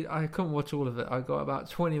I couldn't watch all of it. I got about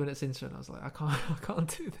 20 minutes into it, and I was like, I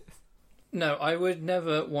can't do this. No, I would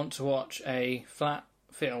never want to watch a flat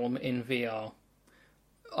film in VR.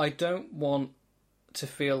 I don't want to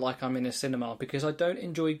feel like I'm in a cinema because I don't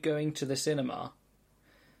enjoy going to the cinema.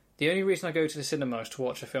 The only reason I go to the cinema is to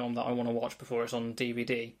watch a film that I want to watch before it's on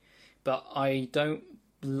DVD. But I don't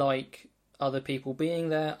like other people being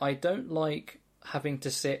there. I don't like having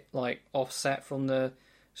to sit like offset from the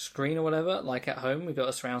screen or whatever. Like at home we've got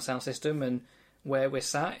a surround sound system, and where we're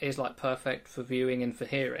sat is like perfect for viewing and for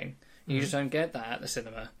hearing. You just don't get that at the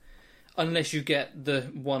cinema unless you get the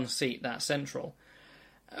one seat that's central.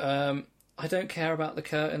 I don't care about the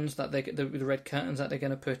curtains that the red curtains that they're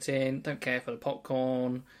going to put in. Don't care for the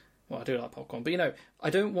popcorn. Well, I do like popcorn, but I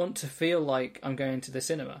don't want to feel like I'm going to the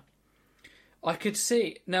cinema. I could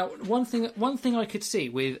see now one thing I could see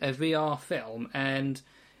with a VR film, and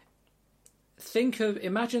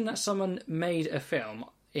imagine that someone made a film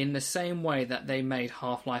in the same way that they made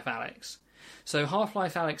Half-Life Alyx. So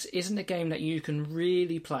Half-Life Alyx isn't a game that you can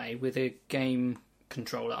really play with a game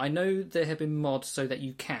controller. I know there have been mods so that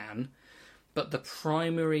you can, but the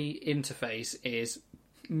primary interface is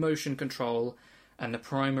motion control, and the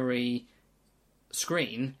primary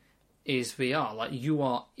screen is VR. Like, you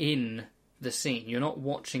are in the scene. You're not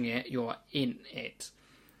watching it, you're in it.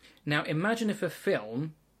 Now, imagine if a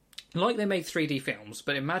film, like they made 3D films,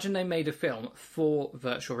 but imagine they made a film for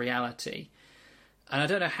virtual reality. And I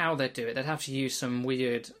don't know how they'd do it. They'd have to use some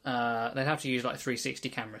weird... they'd have to use like 360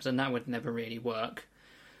 cameras, and that would never really work.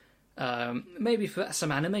 Maybe for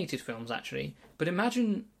some animated films, actually. But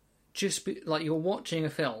imagine like you're watching a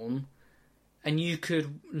film, and you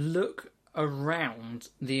could look around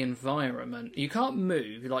the environment. You can't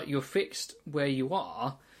move, like you're fixed where you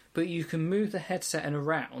are, but you can move the headset and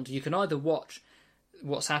around. You can either watch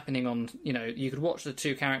what's happening on, you could watch the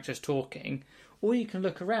two characters talking, or you can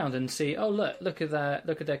look around and see, oh look at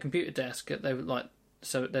their computer desk. They like,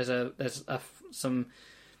 so there's some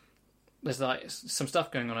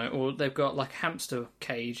stuff going on, or they've got like a hamster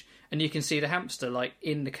cage, and you can see the hamster like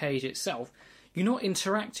in the cage itself. You're not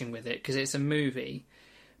interacting with it because it's a movie,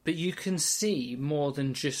 but you can see more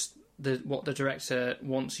than just what the director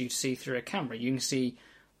wants you to see through a camera. You can see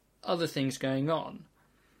other things going on.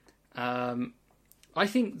 I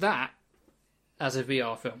think that, as a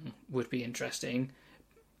VR film, would be interesting.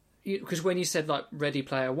 Because when you said, like, Ready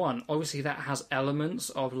Player One, obviously that has elements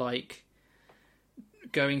of, like,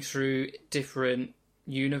 going through different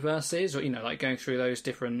universes, or, like, going through those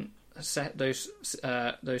different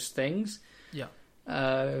those things. Yeah.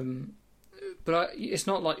 But it's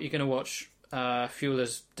not like you're going to watch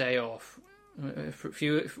Fueller's Day Off.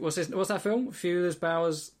 What's that film? Ferris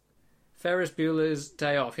Bueller's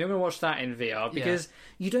Day Off. You're going to watch that in VR because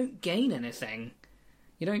you don't gain anything.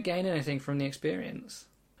 You don't gain anything from the experience.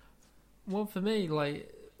 Well, for me,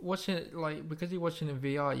 like watching it, like because you're watching it in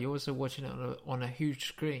VR, you're also watching it on a huge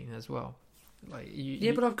screen as well. Like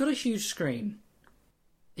but I've got a huge screen.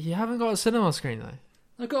 You haven't got a cinema screen though.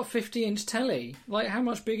 I've got a 50-inch telly. Like, how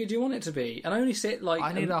much bigger do you want it to be? And I only sit like...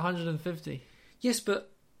 I need 150. Yes,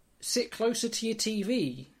 but sit closer to your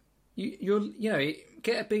TV.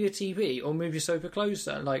 Get a bigger TV or move your sofa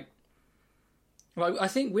closer. Like I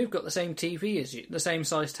think we've got the same TV as you, the same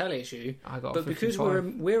size telly as you. I got, but because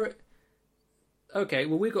we're okay.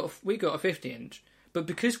 Well, we got a 50-inch, but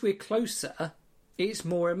because we're closer, it's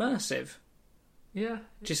more immersive. Yeah.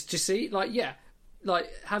 Just to see, like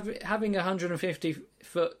having a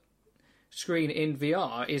 150-foot screen in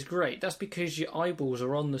VR is great. That's because your eyeballs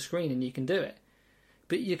are on the screen and you can do it.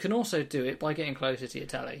 But you can also do it by getting closer to your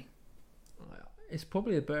telly. It's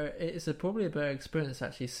probably a better experience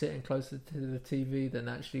actually sitting closer to the TV than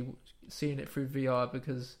actually seeing it through VR,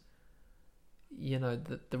 because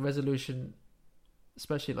the resolution,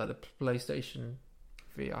 especially like the PlayStation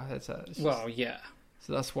VR headset. Well, yeah.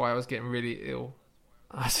 So that's why I was getting really ill.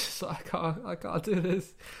 I was just like, I can't do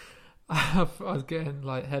this. I was getting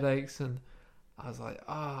like headaches, and I was like,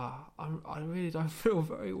 I really don't feel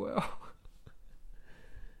very well.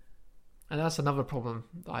 And that's another problem.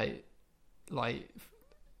 Like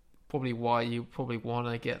probably why you probably want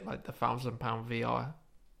to get like the £1,000 VR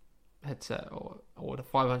headset or the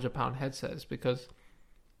 £500 headset is because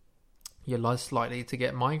you're less likely to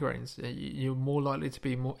get migraines. You're more likely to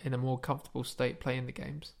be in a more comfortable state playing the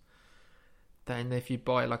games than if you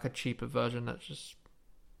buy like a cheaper version that's just,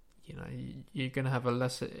 you're going to have a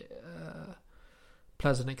less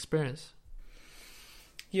pleasant experience.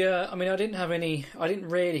 Yeah, I mean, I didn't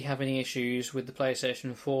really have any issues with the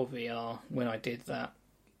PlayStation 4 VR when I did that.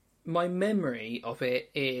 My memory of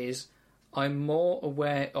it is I'm more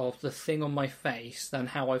aware of the thing on my face than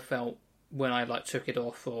how I felt when I took it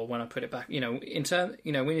off or when I put it back. When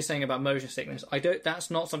you're saying about motion sickness,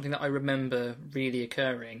 that's not something that I remember really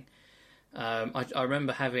occurring. I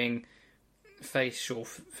remember having facial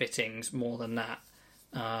fittings more than that.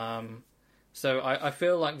 So I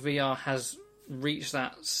feel like VR has reached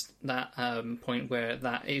that point where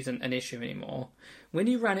that isn't an issue anymore. When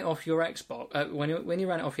you ran it off your Xbox, when you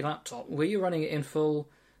ran it off your laptop, were you running it in full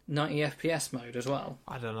 90 FPS mode as well?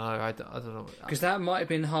 I don't know. I don't know. Because that might have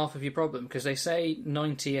been half of your problem, because they say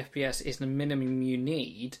 90 FPS is the minimum you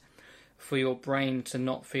need for your brain to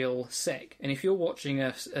not feel sick. And if you're watching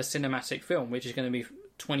a cinematic film, which is going to be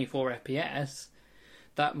 24 FPS,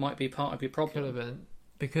 that might be part of your problem. Could have been.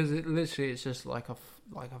 Because it literally is just like a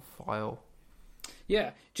file.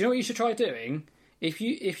 Yeah. Do you know what you should try doing? If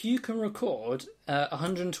you can record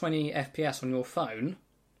 120 FPS on your phone,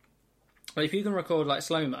 or if you can record like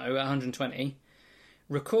slow-mo at 120,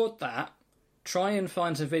 record that, try and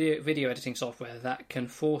find some video editing software that can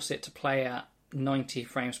force it to play at 90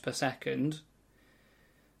 frames per second.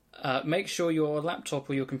 Make sure your laptop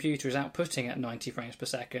or your computer is outputting at 90 frames per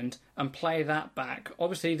second, and play that back.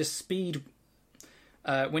 Obviously, the speed,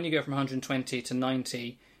 when you go from 120 to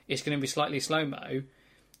 90, it's going to be slightly slow-mo,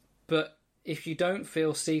 but if you don't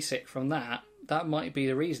feel seasick from that, that might be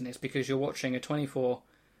the reason. It's because you're watching a 24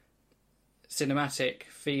 cinematic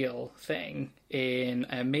feel thing in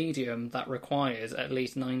a medium that requires at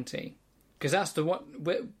least 90. Because that's the one.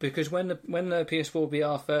 Because when the PS4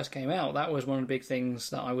 VR first came out, that was one of the big things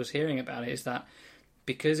that I was hearing about it, is that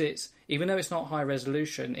because it's, even though it's not high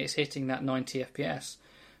resolution, it's hitting that 90 FPS,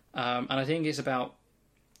 and I think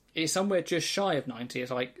it's somewhere just shy of 90.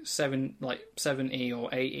 It's like 70 or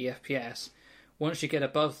 80 FPS. Once you get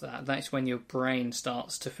above that, that's when your brain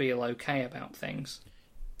starts to feel okay about things,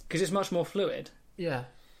 because it's much more fluid. Yeah.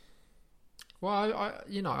 Well,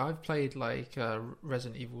 I've played like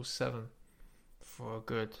Resident Evil 7 for a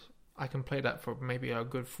good. I can play that for maybe a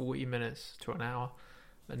good 40 minutes to an hour,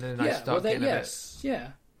 and then I start getting a bit. Yeah.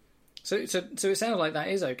 So it sounds like that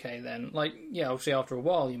is okay then. Like, yeah, obviously after a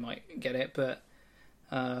while you might get it, but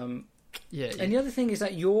yeah. And the other thing is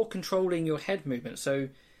that you're controlling your head movement. So,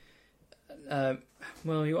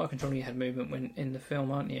 well, you are controlling your head movement when in the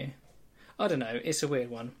film, aren't you? I don't know. It's a weird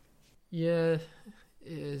one. Yeah, it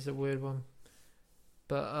is a weird one,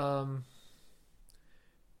 but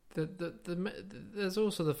there's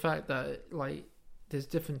also the fact that like there's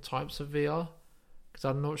different types of VR, because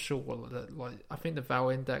I'm not sure what like. I think the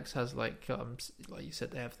Valve Index has like you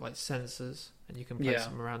said, they have like sensors and you can place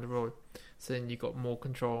them around the road. So then you got more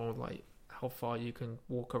control on like how far you can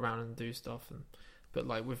walk around and do stuff. But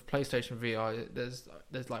like with PlayStation VR,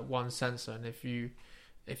 there's like one sensor, and if you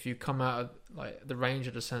come out of like the range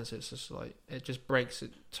of the sensor, it's just like it just breaks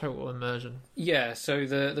it, total immersion. Yeah, so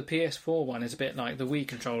the PS4 one is a bit like the Wii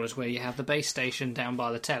controllers, where you have the base station down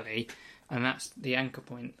by the telly, and that's the anchor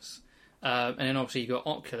points. And then obviously you got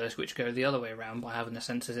Oculus, which go the other way around by having the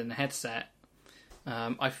sensors in the headset.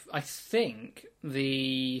 I think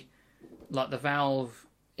the Valve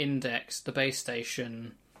Index, the base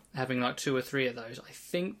station, having like 2 or 3 of those, I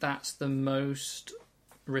think that's the most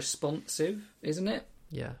responsive, isn't it?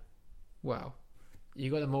 Yeah. Wow.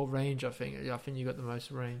 You got the more range, I think. I think you got the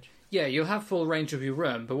most range. Yeah, you'll have full range of your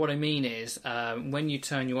room, but what I mean is when you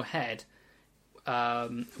turn your head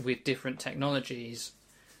with different technologies,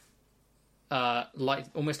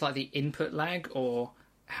 almost like the input lag or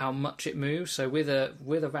how much it moves. So with a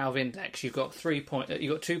Valve Index, you've got 2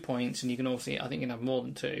 points, and you can also, I think you can have more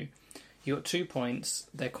than 2. You've got 2 points.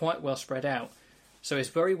 They're quite well spread out, so it's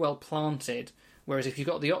very well planted. Whereas if you've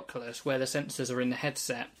got the Oculus, where the sensors are in the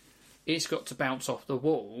headset, it's got to bounce off the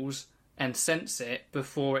walls and sense it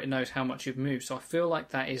before it knows how much you've moved. So I feel like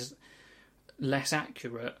that is less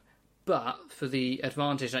accurate, but for the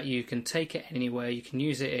advantage that you can take it anywhere, you can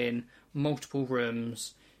use it in multiple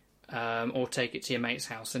rooms, or take it to your mate's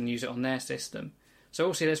house and use it on their system. So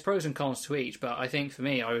obviously there's pros and cons to each, but I think for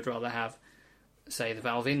me, I would rather have, say, the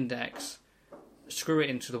Valve Index, screw it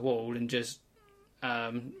into the wall, and just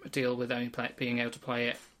deal with only being able to play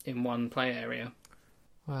it in one play area.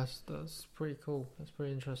 Well, that's pretty cool. That's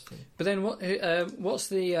pretty interesting. But then what's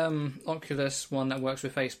the Oculus one that works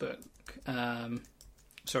with Facebook?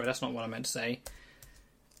 Sorry, that's not what I meant to say.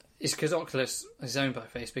 It's because Oculus is owned by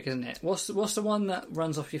Facebook, isn't it? What's the one that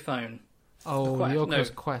runs off your phone? Oh, the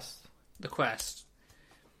Oculus Quest. The Quest.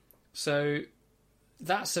 So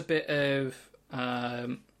that's a bit of...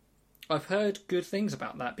 I've heard good things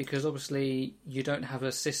about that because obviously you don't have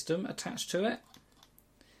a system attached to it.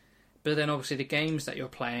 But then obviously the games that you're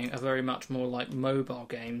playing are very much more like mobile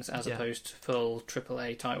games as opposed to full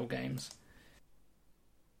AAA title games.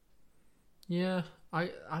 Yeah, I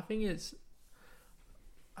think it's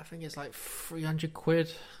like 300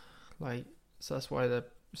 quid. Like, so that's why they're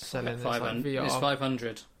selling this like VR. It's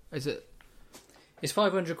 500. Is it? It's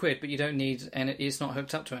 500 quid, but you don't need, and it's not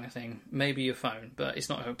hooked up to anything. Maybe your phone, but it's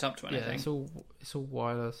not hooked up to anything. Yeah, it's all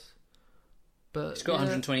wireless. But it's got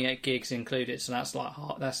 128 gigs included, so that's like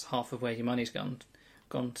half of where your money's gone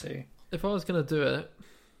to. If I was gonna do it,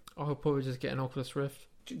 I would probably just get an Oculus Rift.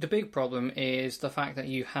 The big problem is the fact that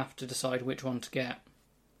you have to decide which one to get.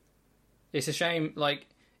 It's a shame. Like,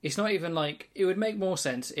 it's not even like it would make more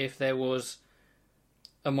sense if there was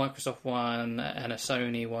a Microsoft one and a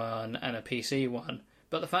Sony one and a PC one.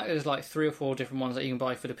 But the fact that there's like 3 or 4 different ones that you can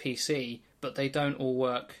buy for the PC, but they don't all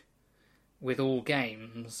work with all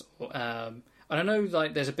games. And I know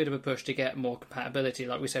like there's a bit of a push to get more compatibility,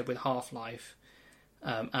 like we said with Half-Life.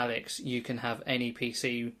 Alex, you can have any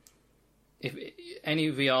PC, if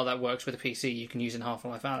any VR that works with a PC, you can use in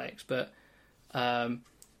Half-Life Alex. But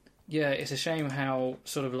yeah, it's a shame how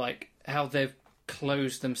sort of like how they've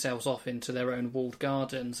closed themselves off into their own walled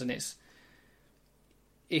gardens, and it's,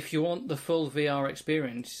 if you want the full VR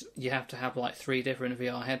experience, you have to have like 3 different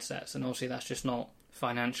VR headsets, and obviously that's just not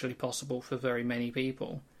financially possible for very many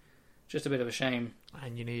people. Just a bit of a shame.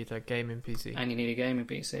 And you need a gaming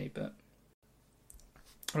PC. But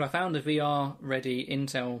well, I found a VR ready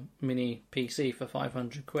Intel Mini PC for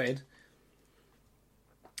 500 quid.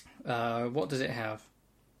 What does it have?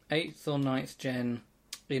 8th or 9th gen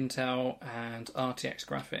Intel and RTX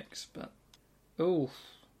graphics, but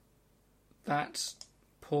that's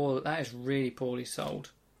poor. That is really poorly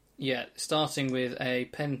sold. Yeah, starting with a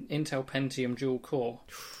Intel Pentium dual core.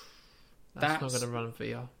 That's not going to run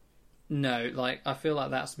VR. No, like I feel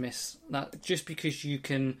like that's that just because you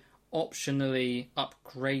can optionally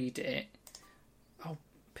upgrade it. Oh,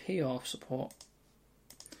 PR support.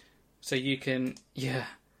 So you can, yeah.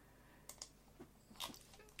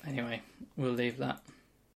 Anyway, we'll leave that.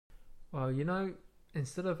 Well, you know,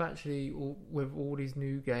 instead of actually with all these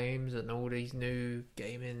new games and all these new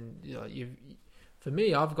gaming, for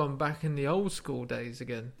me, I've gone back in the old school days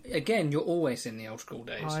again. Again, you're always in the old school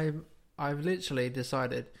days. I've literally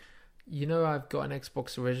decided, I've got an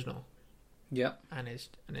Xbox original. Yeah. And it's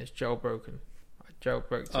jailbroken. I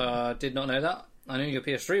jailbroke it. Did not know that. I knew your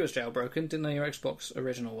PS3 was jailbroken. Didn't know your Xbox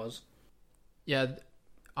original was. Yeah,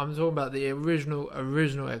 I'm talking about the original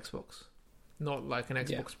Xbox, not like an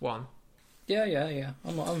Xbox One. Yeah.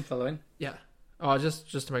 I'm following. Yeah. Oh,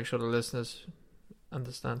 just to make sure the listeners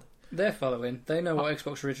understand. They're following. They know what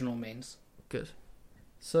Xbox original means. Good.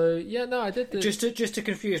 So I did. Just to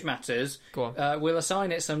confuse matters. Go on. We'll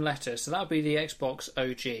assign it some letters. So that'll be the Xbox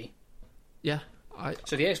OG. Yeah.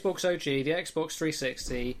 So the Xbox OG, the Xbox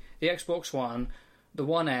 360, the Xbox One, the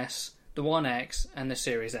One S, the One X, and the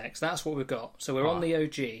Series X. That's what we've got. So we're on the OG.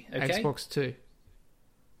 Okay. Xbox 2.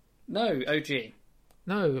 No, OG.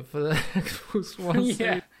 No, for the Xbox One.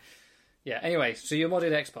 Yeah. Anyway, so you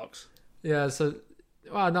modded Xbox. Yeah. So,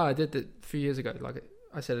 no, I did it a few years ago. Like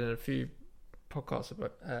I said in a few podcasts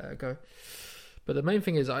ago. But the main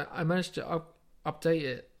thing is, I managed to update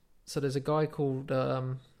it. So there's a guy called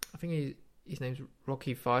I think his name's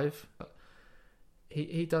Rocky5.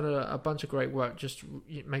 He done a bunch of great work, just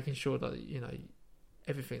making sure that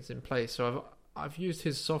everything's in place. So I've used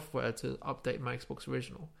his software to update my Xbox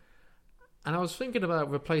original. And I was thinking about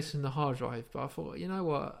replacing the hard drive, but I thought, you know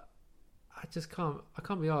what, I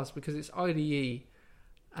can't be asked, because it's IDE,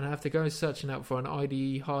 and I have to go searching out for an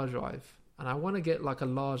IDE hard drive, and I want to get like a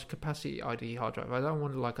large capacity IDE hard drive. I don't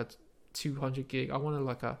want like a 200 gig. I want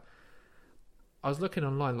like I was looking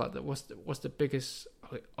online, like what's the biggest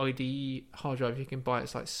IDE hard drive you can buy?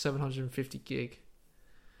 It's like 750 gig.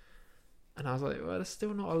 And I was like, well, that's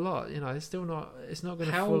still not a lot. It's still not. It's not going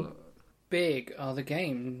to. How big are the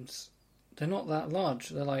games? They're not that large.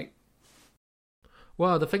 They're like.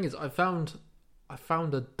 Well, the thing is, I found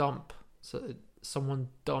a dump. So someone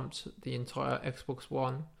dumped the entire Xbox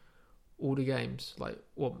One, all the games, like,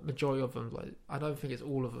 well, majority of them, like, I don't think it's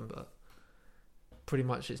all of them, but pretty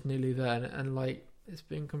much it's nearly there, and like, it's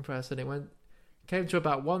been compressed, and came to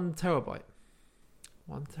about 1 terabyte.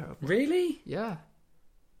 1 terabyte. Really? Yeah.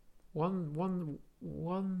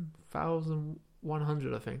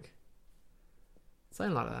 1,100, I think.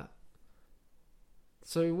 Something like that.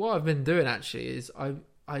 So what I've been doing actually is I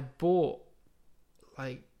bought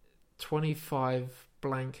like 25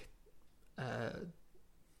 blank -R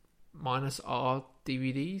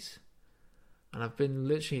DVDs, and I've been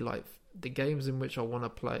literally like, the games in which I want to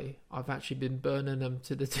play, I've actually been burning them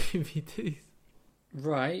to the DVDs.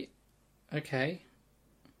 Right. Okay.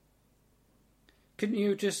 Couldn't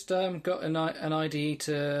you just got an IDE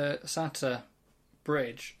to SATA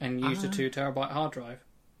bridge and use a 2 terabyte hard drive?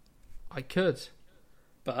 I could,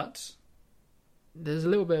 but there's a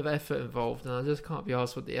little bit of effort involved, and I just can't be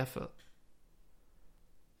asked with the effort.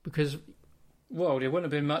 Because, well, it wouldn't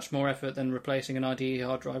have been much more effort than replacing an IDE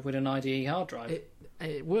hard drive with an IDE hard drive.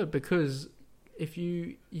 It would, because if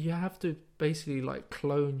you have to basically like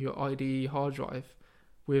clone your IDE hard drive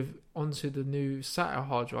onto the new SATA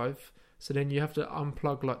hard drive. So then you have to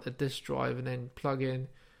unplug like the disk drive and then plug in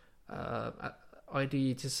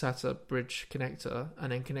IDE to SATA bridge connector,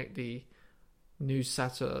 and then connect the new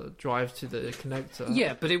SATA drive to the connector.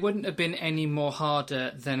 Yeah, but it wouldn't have been any more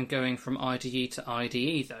harder than going from IDE to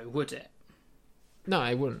IDE, though, would it? No,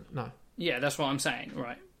 it wouldn't. No. Yeah, that's what I'm saying.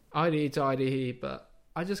 Right. IDE to IDE, but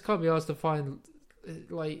I just can't be asked to find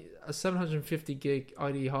like a 750 gig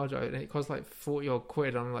IDE hard drive, and it costs like 40 odd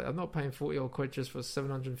quid. I'm like, I'm not paying 40 odd quid just for a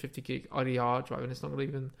 750 gig IDE hard drive, and it's not going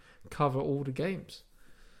to even cover all the games.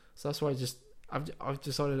 So that's why I've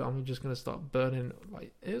decided I'm just going to start burning.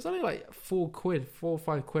 Like, it was only like 4 or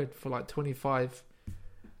 5 quid for like 25,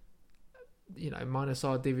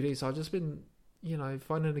 -R DVD. So I've just been,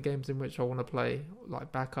 finding the games in which I want to play,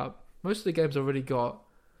 like backup. Most of the games I've already got,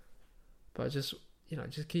 but just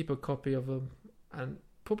keep a copy of them. And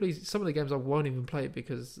probably some of the games I won't even play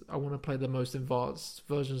because I want to play the most advanced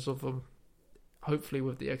versions of them, hopefully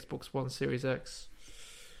with the Xbox One Series X,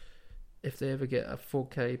 if they ever get a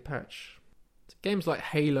 4K patch. Games like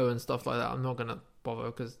Halo and stuff like that, I'm not going to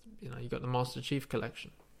bother because, you got the Master Chief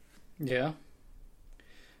Collection. Yeah.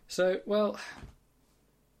 So, well,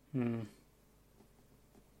 I'm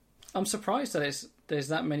surprised that there's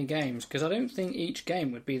that many games, because I don't think each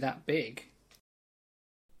game would be that big.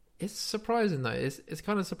 It's surprising though. It's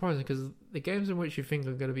kind of surprising because the games in which you think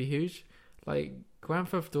are going to be huge, like Grand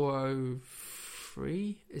Theft Auto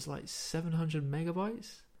 3 is like 700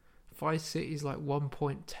 megabytes. Vice City is like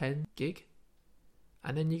 1.10 gig,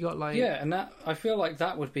 and then you got like, yeah, and that, I feel like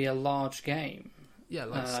that would be a large game. Yeah,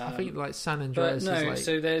 like I think like San Andreas. But no,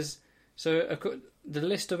 is like, the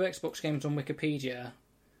list of Xbox games on Wikipedia,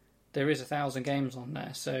 there is 1,000 games on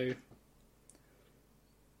there. So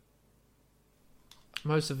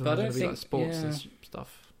most of them are going to be like sports and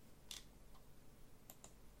stuff.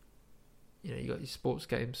 You got your sports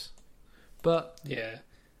games, but yeah,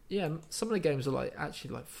 some of the games are like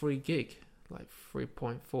actually like 3 gig, like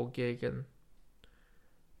 3.4 gig, and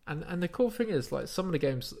the cool thing is like some of the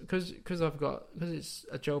games, because it's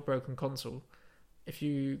a jailbroken console, if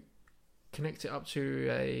you connect it up to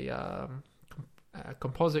a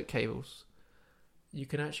composite cables, you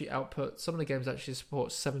can actually output. Some of the games actually support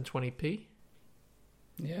 720p.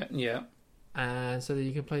 Yeah. And so that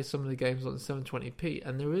you can play some of the games on 720p.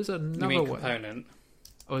 And there is another way. You mean way. component?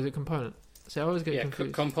 Oh, is it component? See, I always get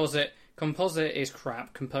confused. Composite is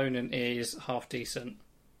crap. Component is half decent.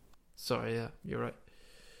 Sorry, yeah, you're right.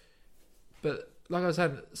 But like I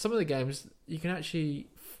said, some of the games you can actually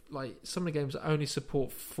some of the games only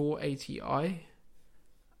support 480i,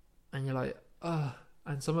 and you're like,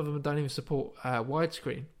 and some of them don't even support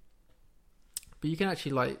widescreen. But you can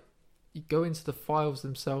actually you go into the files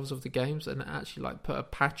themselves of the games and actually put a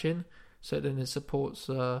patch in, so then it supports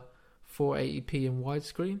 480p in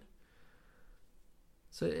widescreen.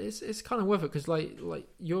 So it's kind of worth it because like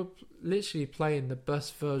you're literally playing the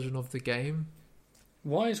best version of the game.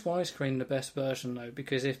 Why is widescreen the best version though?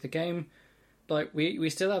 Because if the game, we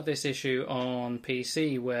still have this issue on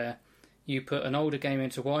PC where you put an older game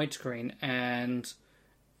into widescreen, and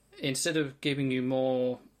instead of giving you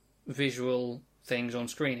more visual things on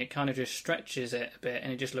screen, it kind of just stretches it a bit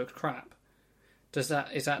and it just looks crap. Is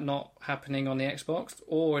that not happening on the Xbox,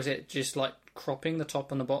 or is it just cropping the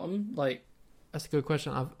top and the bottom? That's a good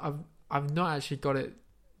question. I've not actually got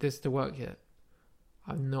this to work yet.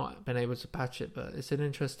 I've not been able to patch it, but it's an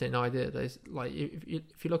interesting idea. There's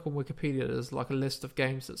if you look on Wikipedia, there's a list of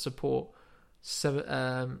games that support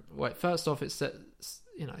 7. First off, it says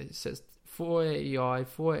 480i,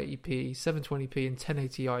 480p, 720p, and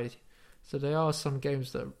 1080i. So there are some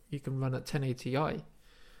games that you can run at 1080i.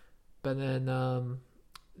 But then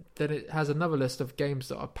it has another list of games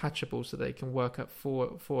that are patchable, so they can work at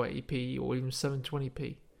 480p or even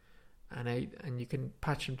 720p, and you can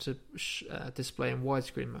patch them to display in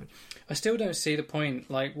widescreen mode. I still don't see the point.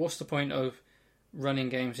 Like, what's the point of running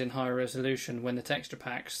games in high resolution when the texture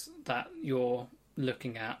packs that you're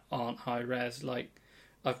looking at aren't high res? Like,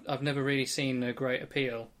 I've never really seen a great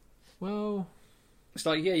appeal. Well, it's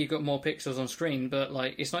like, yeah, you've got more pixels on screen, but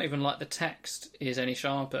like it's not even like the text is any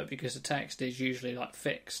sharper, because the text is usually like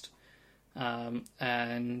fixed.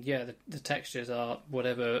 And yeah, the textures are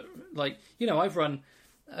whatever. Like, I've run,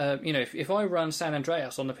 if I run San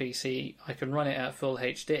Andreas on the PC, I can run it at full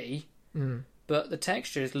HD, but the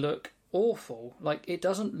textures look awful. Like, it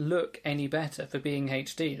doesn't look any better for being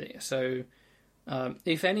HD. So,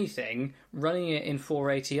 if anything, running it in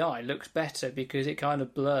 480i looks better, because it kind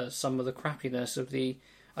of blurs some of the crappiness of the...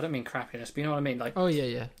 I don't mean crappiness, but you know what I mean? Like, oh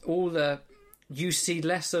yeah. You see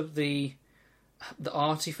less of the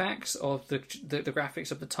artifacts of the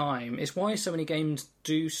graphics of the time. It's why so many games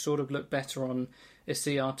do sort of look better on a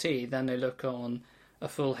CRT than they look on a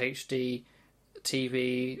full HD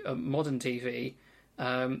TV, a modern TV,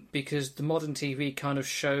 because the modern TV kind of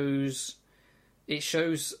shows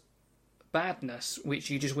badness, which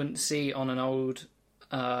you just wouldn't see on an old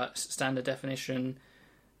standard definition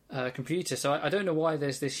computer. So I don't know why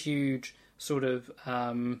there's this huge sort of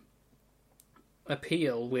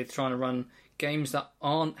appeal with trying to run games that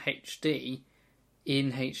aren't HD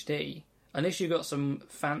in HD, unless you've got some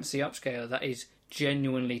fancy upscaler that is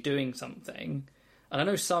genuinely doing something. And I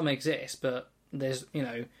know some exist, but there's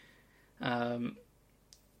I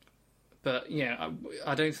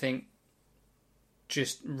don't think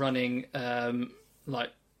just running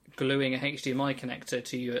like gluing a HDMI connector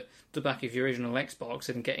to the back of your original Xbox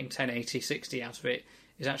and getting 1080-60 out of it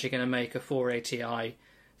is actually going to make a 480i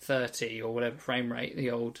 30 or whatever frame rate the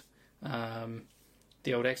old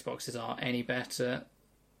Xboxes are any better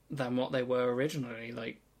than what they were originally.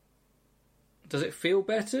 Like, does it feel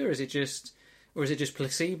better? Is it just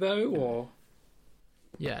placebo? Or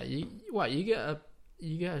yeah, you get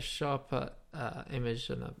a sharper image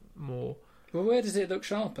and a more... Well, where does it look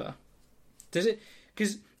sharper? Does it?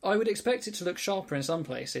 Because I would expect it to look sharper in some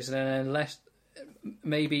places and then less,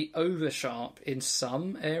 maybe over sharp in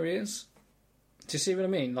some areas. Do you see what I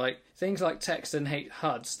mean? Like, things like text and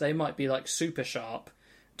HUDs, they might be like super sharp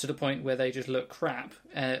to the point where they just look crap.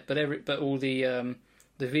 But all the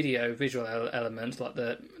visual elements, like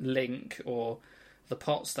the Link or the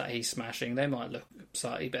pots that he's smashing, they might look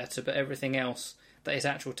slightly better. But everything else that is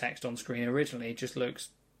actual text on screen originally just looks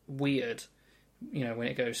weird. When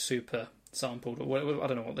it goes super sampled, or whatever, I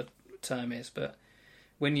don't know what the term is, but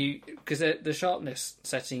because the sharpness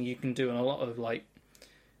setting you can do on a lot of like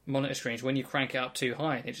monitor screens, when you crank it up too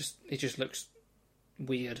high, it just looks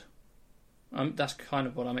weird. That's kind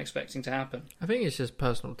of what I'm expecting to happen. I think it's just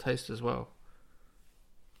personal taste as well,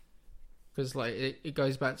 because like it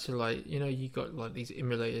goes back to like you got like these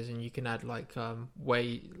emulators and you can add like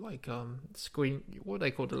screen, what they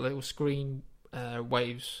call the little screen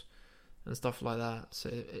waves and stuff like that.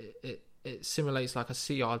 So it simulates like a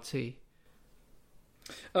CRT.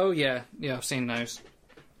 Oh yeah, I've seen those.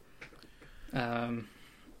 The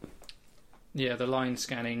line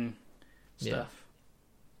scanning stuff.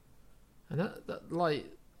 And that like,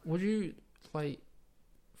 would you like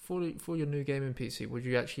for your new gaming PC? Would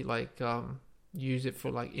you actually like use it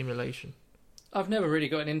for like emulation? I've never really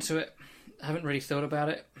gotten into it. I haven't really thought about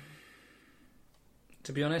it,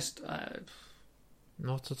 to be honest.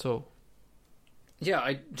 Not at all. Yeah,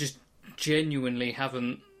 I just genuinely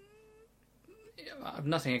haven't... I have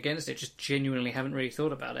nothing against it, just genuinely haven't really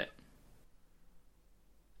thought about it.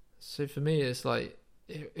 So for me, it's like,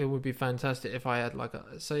 it would be fantastic if I had like,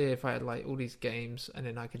 if I had like all these games and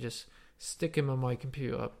then I could just stick them on my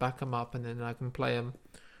computer, back them up, and then I can play them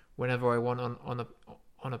whenever I want on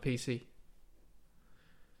a PC.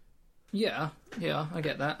 Yeah, I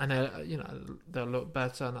get that. And they'll look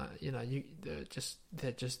better, and they're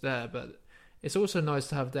just there. But it's also nice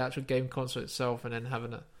to have the actual game console itself, and then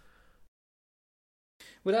having a...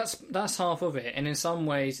 Well, that's half of it, and in some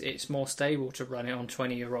ways it's more stable to run it on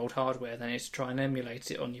 20-year-old hardware than it is to try and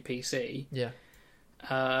emulate it on your PC. Yeah.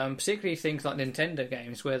 Particularly things like Nintendo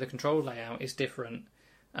games, where the control layout is different.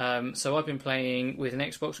 So I've been playing with an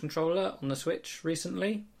Xbox controller on the Switch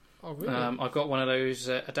recently. Oh, really? I've got one of those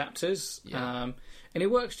adapters, and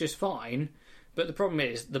it works just fine. But the problem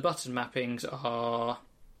is the button mappings are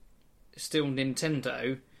still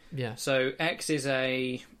Nintendo. Yeah. So X is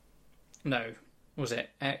a... No, was it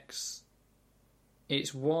X?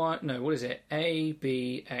 it's Y. No, what is it? A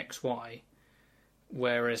B X Y.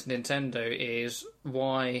 Whereas Nintendo is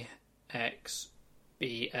Y X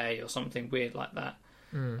B A or something weird like that.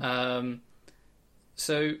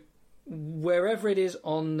 So wherever it is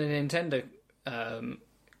on the Nintendo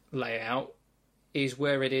layout is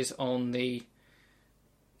where it is on the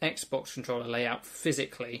Xbox controller layout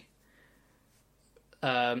physically.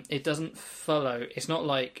 It doesn't follow. It's not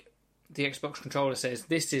like the Xbox controller says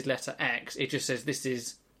this is letter X. It just says this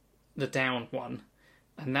is the down one,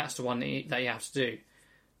 and that's the one that you have to do.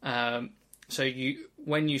 So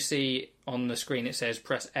when you see on the screen it says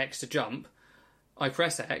press X to jump, I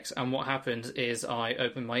press X, and what happens is I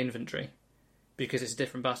open my inventory because it's a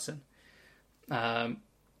different button,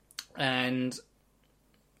 and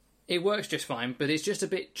it works just fine. But it's just a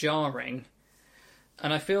bit jarring,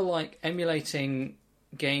 and I feel like emulating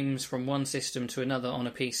games from one system to another on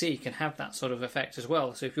a PC can have that sort of effect as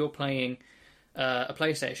well. So if you're playing a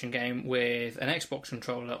PlayStation game with an Xbox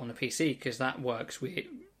controller on a PC, because that works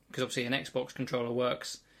because obviously an Xbox controller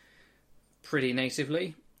works pretty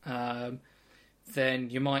natively, then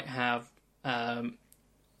you might have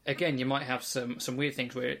again you might have some weird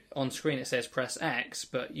things where on screen it says press X,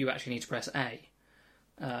 but you actually need to press A,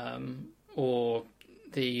 or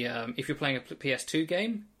the if you're playing a PS2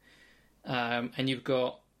 game. And you've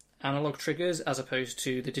got analog triggers as opposed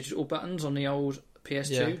to the digital buttons on the old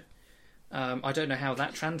PS2. Yeah. I don't know how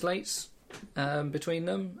that translates between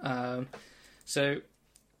them. So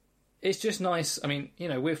it's just nice. I mean,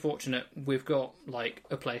 we're fortunate. We've got like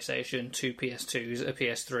a PlayStation, 2 PS2s, a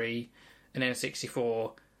PS3, an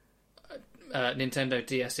N64, Nintendo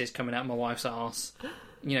DS is coming out my wife's arse.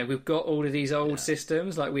 We've got all of these old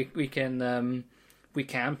systems. Like we can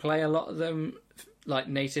play a lot of them like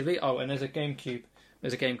natively. Oh, and there's a GameCube.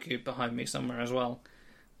 There's a GameCube behind me somewhere as well.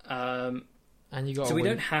 And you got. So we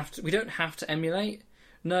don't have to emulate.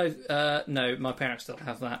 No, no. My parents still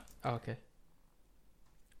have that. Oh, okay.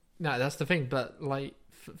 No, that's the thing. But like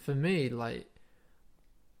for me, like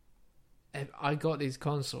if I got these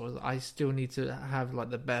consoles, I still need to have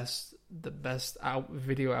like the best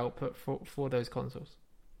video output for those consoles.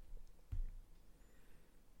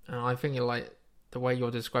 And I think like the way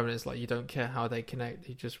you're describing it is like you don't care how they connect,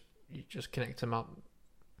 you just connect them up.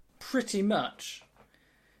 Pretty much.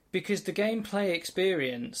 Because the gameplay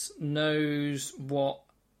experience knows what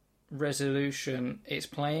resolution it's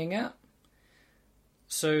playing at.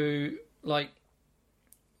 So like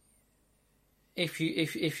if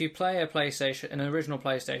you play an original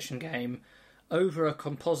PlayStation game over a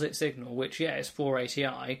composite signal, which is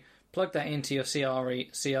 480i, plug that into your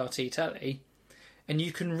CRT telly, and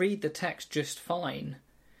you can read the text just fine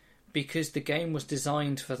because the game was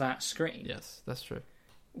designed for that screen. Yes, that's true.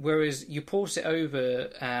 Whereas you port it over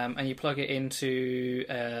and you plug it into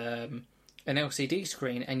an LCD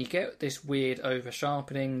screen, and you get this weird over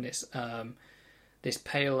sharpening, this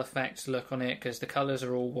pale effect look on it because the colours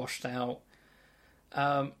are all washed out.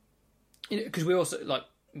 Because we also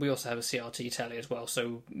have a CRT telly as well,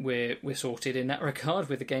 so we're sorted in that regard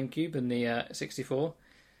with the GameCube and the 64.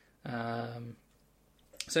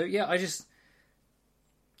 So yeah, I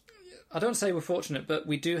don't say we're fortunate, but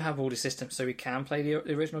we do have all the systems, so we can play the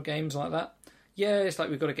original games like that. Yeah, it's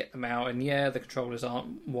like we've got to get them out, and yeah, the controllers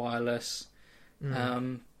aren't wireless,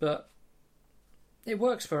 but it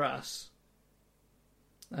works for us.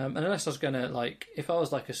 Unless I was gonna if I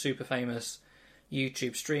was like a super famous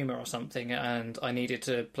YouTube streamer or something, and I needed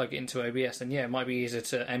to plug it into OBS, then yeah, it might be easier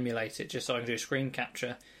to emulate it just so I can do screen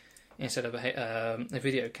capture instead of a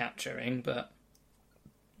video capturing, but.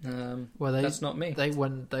 Well, that's not me. They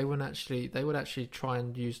would actually try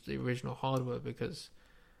and use the original hardware because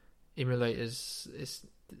emulators is.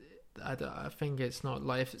 I think it's not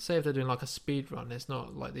like if they're doing like a speed run, it's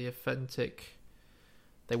not like the authentic.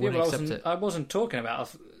 They wouldn't accept it. I wasn't talking about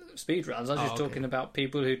speed runs. I was just talking about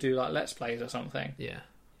people who do like Let's Plays or something. Yeah.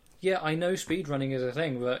 Yeah, I know speed running is a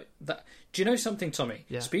thing, but do you know something, Tommy?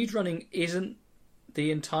 Yeah. Speed running isn't the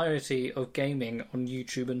entirety of gaming on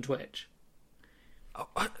YouTube and Twitch.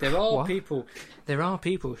 There are people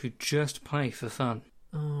who just play for fun.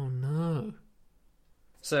 Oh no.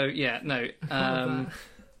 So yeah, no.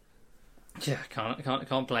 Yeah,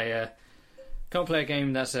 can't play a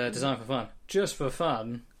game that's designed for fun. Just for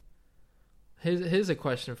fun. Here's a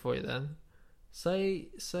question for you then. Say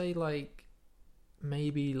like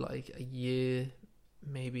maybe like a year,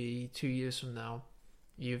 maybe 2 years from now,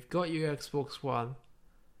 you've got your Xbox One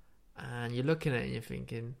and you're looking at it and you're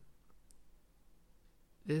thinking,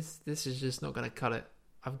 This is just not going to cut it.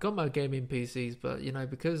 I've got my gaming PCs, but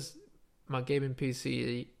because my gaming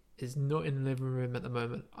PC is not in the living room at the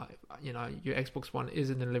moment. Your Xbox One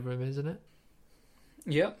is in the living room, isn't it?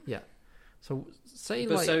 Yep. Yeah. So say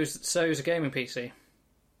But like so's a gaming PC.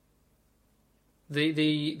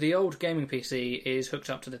 The old gaming PC is hooked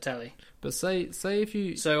up to the telly. but say if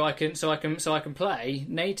you So I can play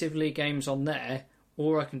natively games on there,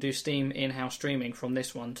 or I can do Steam in-house streaming from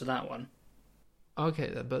this one to that one. okay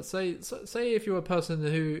then, but say if you're a person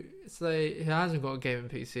who hasn't got a gaming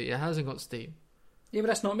PC, it hasn't got Steam. Yeah, but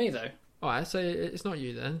that's not me though. All right, say it's not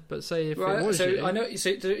you then, but say if Right. it was So you. I know. So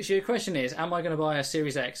your question is, am I going to buy a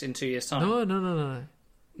Series X in 2 years' time? No.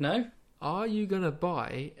 No. Are you gonna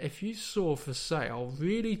buy, if you saw for sale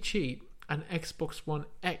really cheap, an Xbox One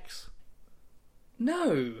X?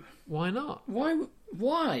 No. Why not? Why?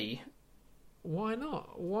 Why? Why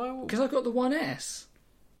not? Why? Because I've got the One S.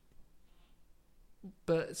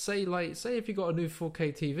 But say if you got a new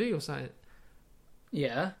 4K TV or something,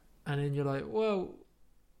 Yeah. and then you're like, well,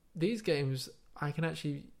 these games I can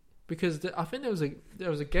actually, because I think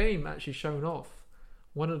there was a game actually shown off.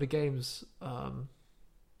 One of the games, I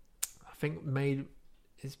think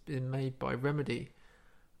it's been made by Remedy,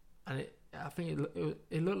 and I think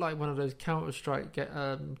it looked like one of those Counter-Strike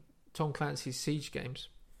Tom Clancy's Siege games,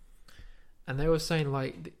 and they were saying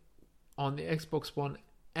like on the Xbox One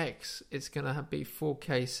X it's gonna be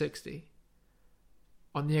 4K 60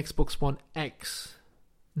 on the Xbox One X,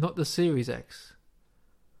 not the Series X.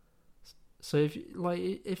 So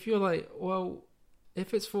if you're like, well,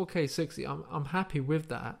 if it's 4K 60, I'm happy with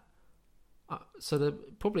that. So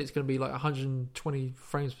probably it's going to be like 120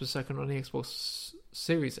 frames per second on the Xbox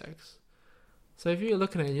Series X. So if you're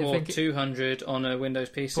looking at it and you Or think 200 on a Windows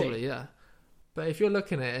PC. probably, yeah. But if you're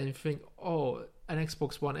looking at it and you think, oh, an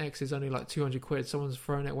Xbox One X is only like 200 quid, someone's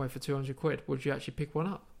throwing it away for 200 quid, would you actually pick one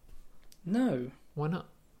up? No. Why not?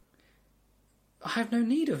 I have no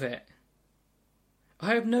need of it.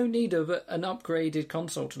 I have no need of an upgraded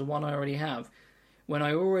console to the one I already have, when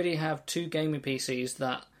I already have two gaming PCs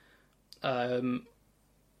that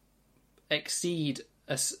exceed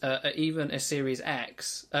even a Series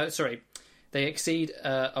X. They exceed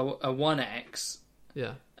a One X.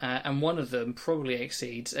 Yeah. And one of them probably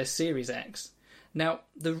exceeds a Series X. Now,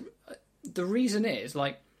 the reason is,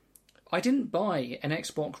 like, I didn't buy an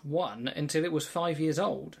Xbox One until it was 5 years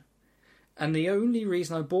old. And the only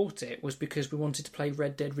reason I bought it was because we wanted to play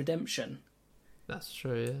Red Dead Redemption. That's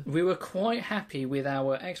true, yeah. We were quite happy with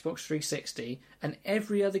our Xbox 360, and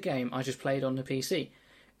every other game I just played on the PC.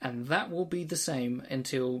 And that will be the same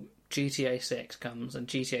until GTA 6 comes, and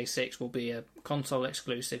GTA 6 will be a console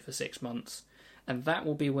exclusive for 6 months. And that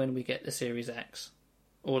will be when we get the Series X,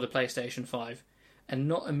 or the PlayStation 5, and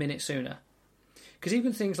not a minute sooner. Because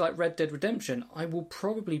even things like Red Dead Redemption, I will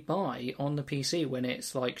probably buy on the PC when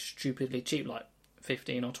it's like stupidly cheap, like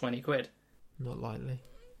 15 or 20 quid. Not likely.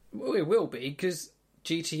 Well, it will be, because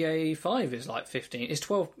GTA 5 is like 15. It's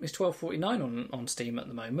 $12.49 on Steam at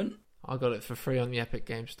the moment. I got it for free on the Epic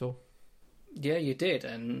Game Store. Yeah, you did,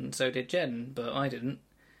 and so did Jen, but I didn't.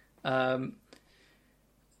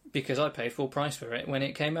 Because I paid full price for it when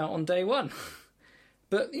it came out on day one.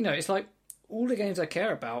 But, you know, it's like, all the games I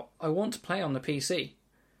care about, I want to play on the PC.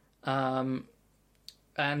 And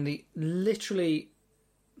literally,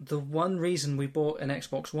 the one reason we bought an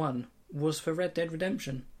Xbox One was for Red Dead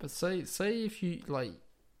Redemption. But say if you, like,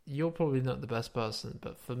 you're probably not the best person,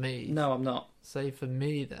 but for me... No, I'm not. Say for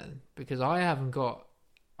me then, because I've got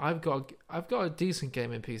a decent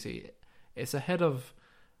gaming PC. It's ahead of...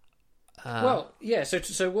 well, yeah,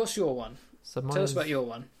 so what's your one? So Tell us about your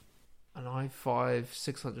one. An i5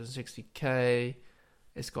 660k.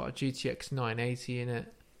 It's got a GTX 980 in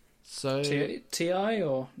it. So TI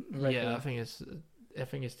or regular? yeah, I think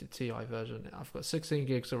it's the TI version. I've got 16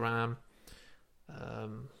 gigs of RAM.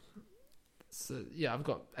 So yeah, I've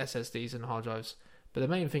got SSDs and hard drives. But the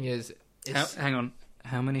main thing is, hang on,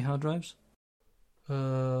 how many hard drives?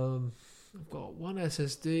 I've got one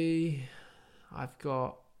SSD. I've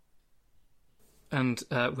got. And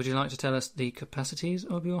would you like to tell us the capacities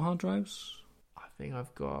of your hard drives? I think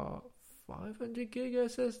I've got 500 gig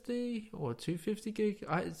SSD or 250 gig.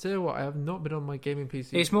 I tell you what, I have not been on my gaming PC.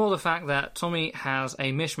 It's more the fact that Tommy has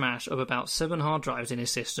a mishmash of about 7 hard drives in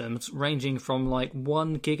his systems, ranging from like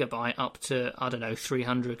 1 gigabyte up to, I don't know,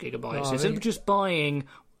 300 gigabytes. No, Instead of just buying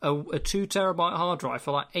a 2 terabyte hard drive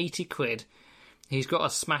for like 80 quid, he's got a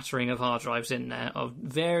smattering of hard drives in there of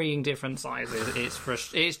varying different sizes.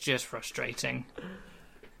 It's just frustrating.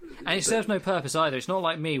 And it serves no purpose either. It's not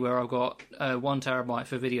like me where I've got 1 terabyte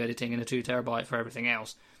for video editing and a 2 terabyte for everything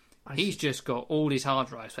else. He's just got all these hard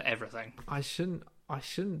drives for everything. I shouldn't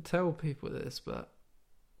tell people this, but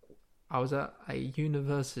I was at a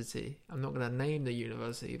university. I'm not going to name the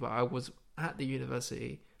university, but I was at the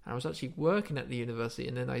university, and I was actually working at the university,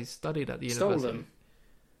 and then I studied at the university. Stole them.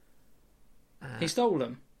 He stole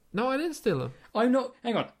them. No, I didn't steal them. I'm not.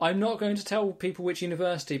 Hang on. I'm not going to tell people which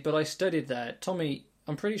university, but I studied there. Tommy,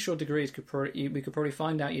 I'm pretty sure degrees we could probably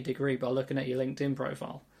find out your degree by looking at your LinkedIn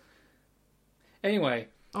profile. Anyway.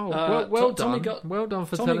 Oh, well done. Well done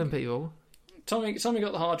for Tommy, telling people. Tommy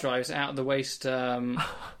got the hard drives out of the waste, out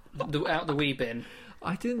the wee bin.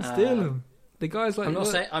 I didn't steal them. The guy's like,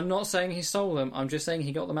 I'm not saying he stole them. I'm just saying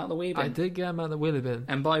he got them out of the wee bin. I did get them out of the wheelie bin.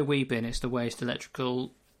 And by wee bin, it's the waste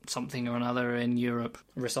electrical something or another in Europe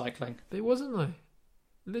recycling. It wasn't though.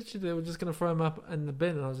 Literally, they were just going to throw them up in the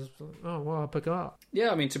bin, and I was just like, oh, well, I'll pick them up.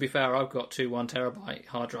 Yeah, I mean, to be fair, I've got 2 1 terabyte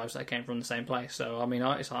hard drives that came from the same place, so I mean,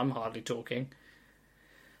 I'm hardly talking.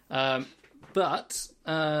 Anyway,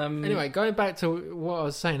 going back to what I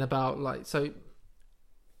was saying about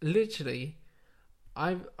literally,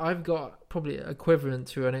 I've got probably equivalent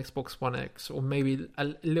to an Xbox One X, or maybe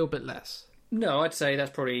a little bit less. No, I'd say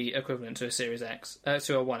that's probably equivalent to a Series X,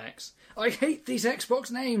 to a One X. I hate these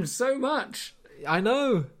Xbox names so much. I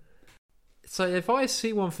know. So if I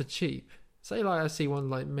see one for cheap, say I see one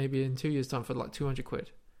maybe in 2 years' time for £200,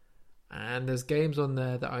 and there's games on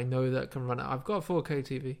there that I know that can run it. I've got a 4K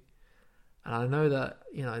TV, and I know that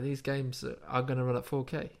these games are going to run at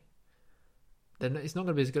 4K. Then it's not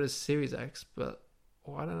going to be as good as Series X, but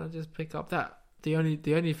why don't I just pick up that? The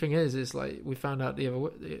only thing is we found out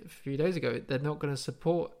a few days ago, they're not going to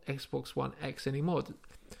support Xbox One X anymore.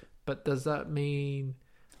 But does that mean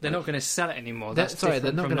they're not going to sell it anymore? They're not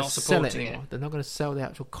going to sell it anymore. They're not going to sell the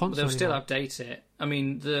actual console. They'll still update it. I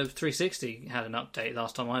mean, the 360 had an update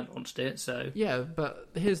last time I launched it, so yeah. But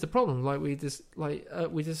here's the problem: we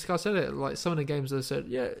discussed earlier, some of the games that said,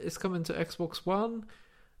 yeah, it's coming to Xbox One,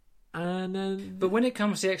 and then. But when it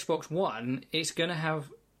comes to Xbox One, it's going to have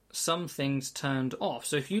some things turned off.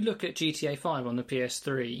 So if you look at GTA 5 on the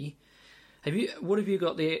PS3, what have you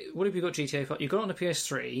got GTA 5? You got it on the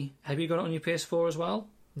PS3. Have you got it on your PS4 as well?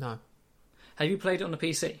 No. Have you played it on the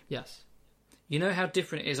PC? Yes. You know how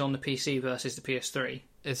different it is on the PC versus the PS3?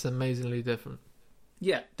 It's amazingly different.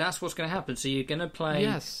 Yeah, that's what's going to happen. So you're going to play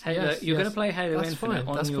Halo. You're going to play Halo Infinite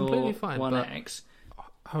on your One X.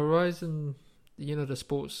 Horizon, the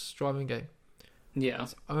sports driving game. Yeah.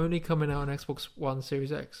 It's only coming out on Xbox One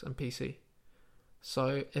Series X and PC.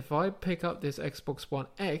 So if I pick up this Xbox One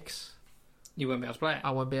X, you won't be able to play it.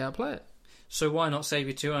 I won't be able to play it. So why not save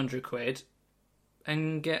you £200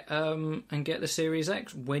 and get the Series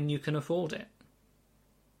X when you can afford it,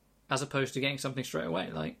 as opposed to getting something straight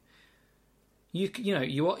away? You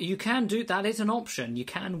can do that. Is an option. You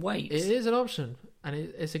can wait. It is an option, and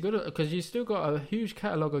it's a good, because you still got a huge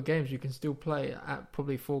catalogue of games you can still play at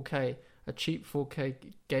probably 4K. A cheap 4K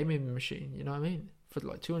gaming machine, you know what I mean? For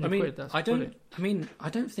 £200, that's brilliant. I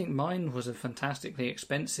don't think mine was a fantastically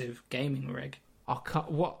expensive gaming rig.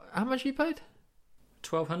 What? How much you paid?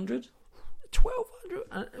 1,200.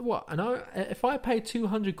 1,200? What? And if I pay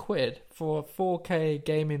 £200 for a 4K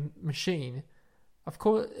gaming machine, of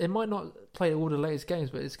course it might not play all the latest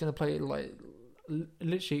games, but it's going to play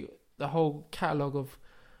literally the whole catalogue of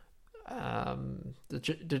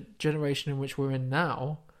the generation in which we're in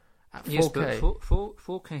now. At 4K. Yes, but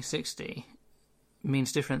 4K 60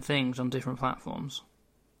 means different things on different platforms.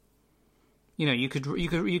 You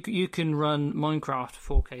can run Minecraft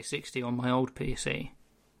 4K 60 on my old PC,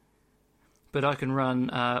 but I can run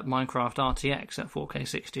Minecraft RTX at 4K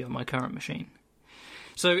 60 on my current machine.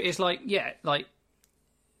 So it's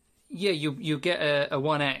you get a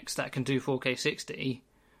One X that can do 4K 60,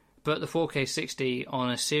 but the 4K 60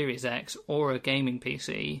 on a Series X or a gaming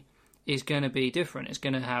PC is going to be different. It's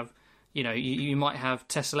going to have, you might have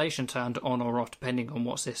tessellation turned on or off depending on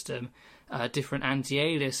what system, different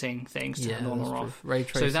anti-aliasing things turned on or off. Ray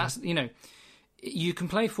tracing. So that's, you can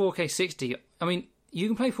play 4K 60. I mean, you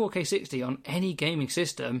can play 4K 60 on any gaming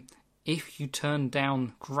system if you turn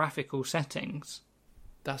down graphical settings.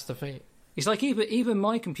 That's the thing. It's like even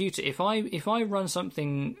my computer, if I run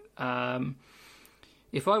something,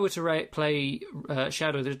 if I were to play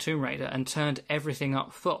Shadow of the Tomb Raider and turned everything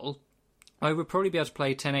up full, I would probably be able to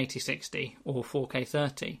play 1080-60 or 4K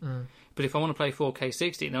 30. But if I want to play 4K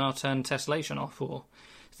 60, then I'll turn tessellation off or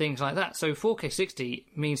things like that. So 4K 60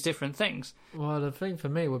 means different things. Well, the thing for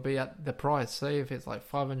me would be at the price. Say if it's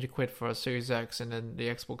 £500 for a Series X and then the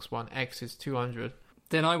Xbox One X is 200.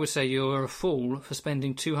 Then I would say you're a fool for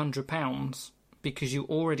spending £200 because you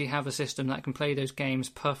already have a system that can play those games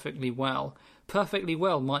perfectly well. Perfectly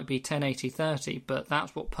well might be 1080-30, but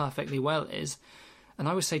that's what perfectly well is. And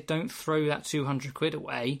I would say don't throw that £200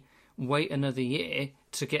 away, wait another year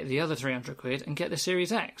to get the other £300 and get the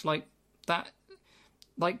Series X. That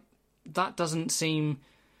doesn't seem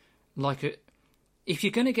like it. If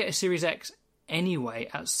you're going to get a Series X anyway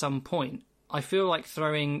at some point, I feel like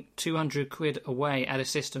throwing 200 quid away at a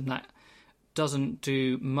system that doesn't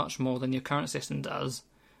do much more than your current system does.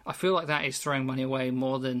 I feel like that is throwing money away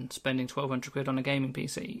more than spending 1,200 quid on a gaming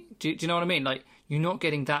PC. Do you know what I mean? Like, you're not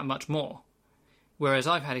getting that much more. Whereas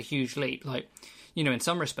I've had a huge leap. Like, you know, in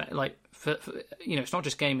some respect, like, for you know, it's not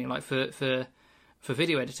just gaming. Like, for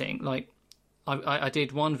video editing, like, I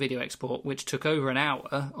did one video export which took over an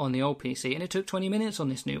hour on the old PC, and it took 20 minutes on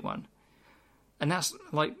this new one. And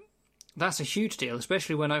that's a huge deal,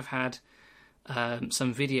 especially when I've had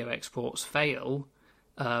some video exports fail,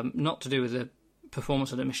 not to do with the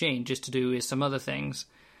performance of the machine, just to do with some other things.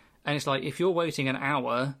 And it's like, if you're waiting an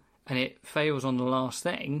hour and it fails on the last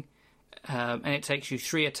thing, and it takes you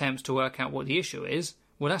 3 attempts to work out what the issue is,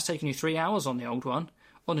 well, that's taken you 3 hours on the old one.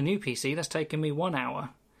 On the new PC, that's taken me 1 hour.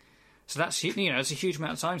 So that's, you know, it's a huge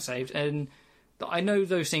amount of time saved. And I know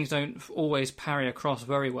those things don't always parry across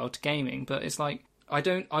very well to gaming, but it's like,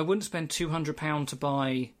 I wouldn't spend £200 to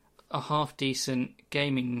buy a half decent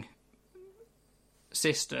gaming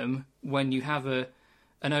system when you have an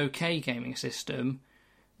okay gaming system,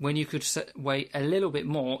 when you could wait a little bit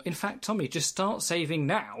more. In fact, Tommy, just start saving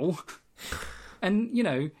now and, you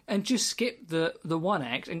know, and just skip the One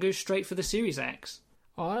X and go straight for the Series X.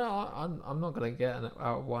 I'm not going to get an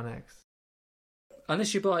out One X.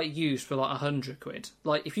 Unless you buy it used for like 100 quid.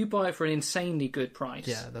 Like, if you buy it for an insanely good price.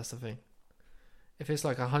 Yeah, that's the thing. If it's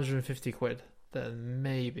like 150 quid, then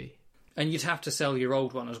maybe. And you'd have to sell your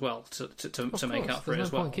old one as well to make up for it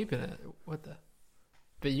as well. There's no point keeping it. What the?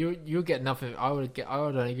 But you'll get nothing. I would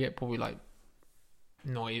only get probably like.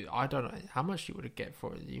 No, I don't know how much you would get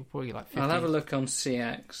for it. You probably get like 50. I'll have a look on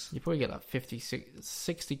CX. You probably get like 50,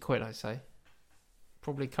 60 quid. I say.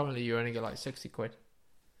 Probably currently you only get like 60 quid.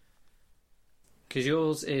 Because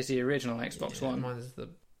yours is the original Xbox One. Mine's I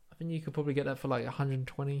think you could probably get that for like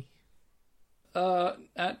 120.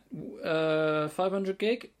 At 500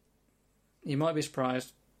 gig, you might be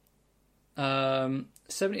surprised.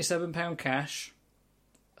 £77 cash,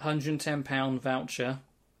 £110 voucher.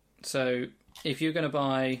 So if you're going to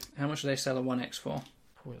buy, how much do they sell a One X for?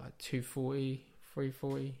 Probably like 240,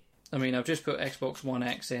 340. I mean, I've just put Xbox One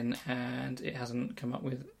X in and it hasn't come up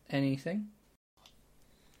with anything.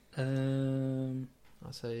 I'll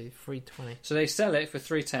say 320. So they sell it for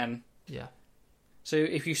 310. Yeah. So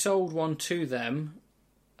if you sold one to them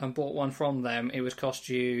and bought one from them, it would cost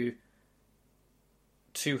you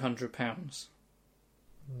 £200.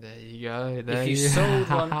 There you go. If you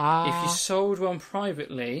sold one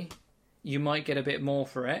privately, you might get a bit more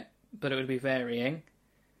for it, but it would be varying.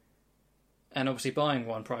 And obviously, buying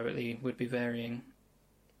one privately would be varying.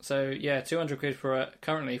 So yeah, 200 quid for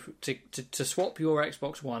currently to swap your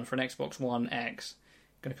Xbox One for an Xbox One X,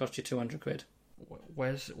 going to cost you 200 quid.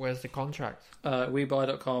 Where's the contract?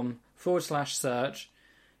 WeBuy.com/search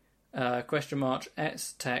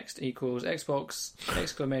 $S text equals Xbox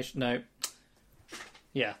exclamation. No.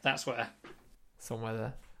 Yeah, that's where. Somewhere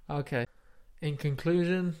there. Okay. In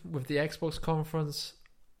conclusion, with the Xbox conference,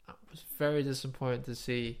 I was very disappointed to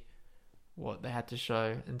see what they had to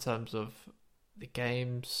show in terms of the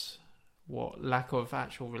games, what lack of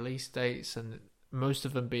actual release dates, and most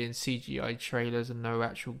of them being CGI trailers and no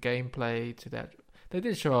actual gameplay to that. They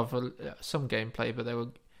did show off some gameplay, but there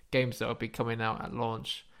were games that would be coming out at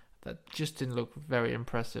launch that just didn't look very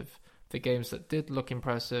impressive. The games that did look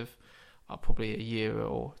impressive are probably a year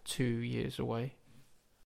or 2 years away.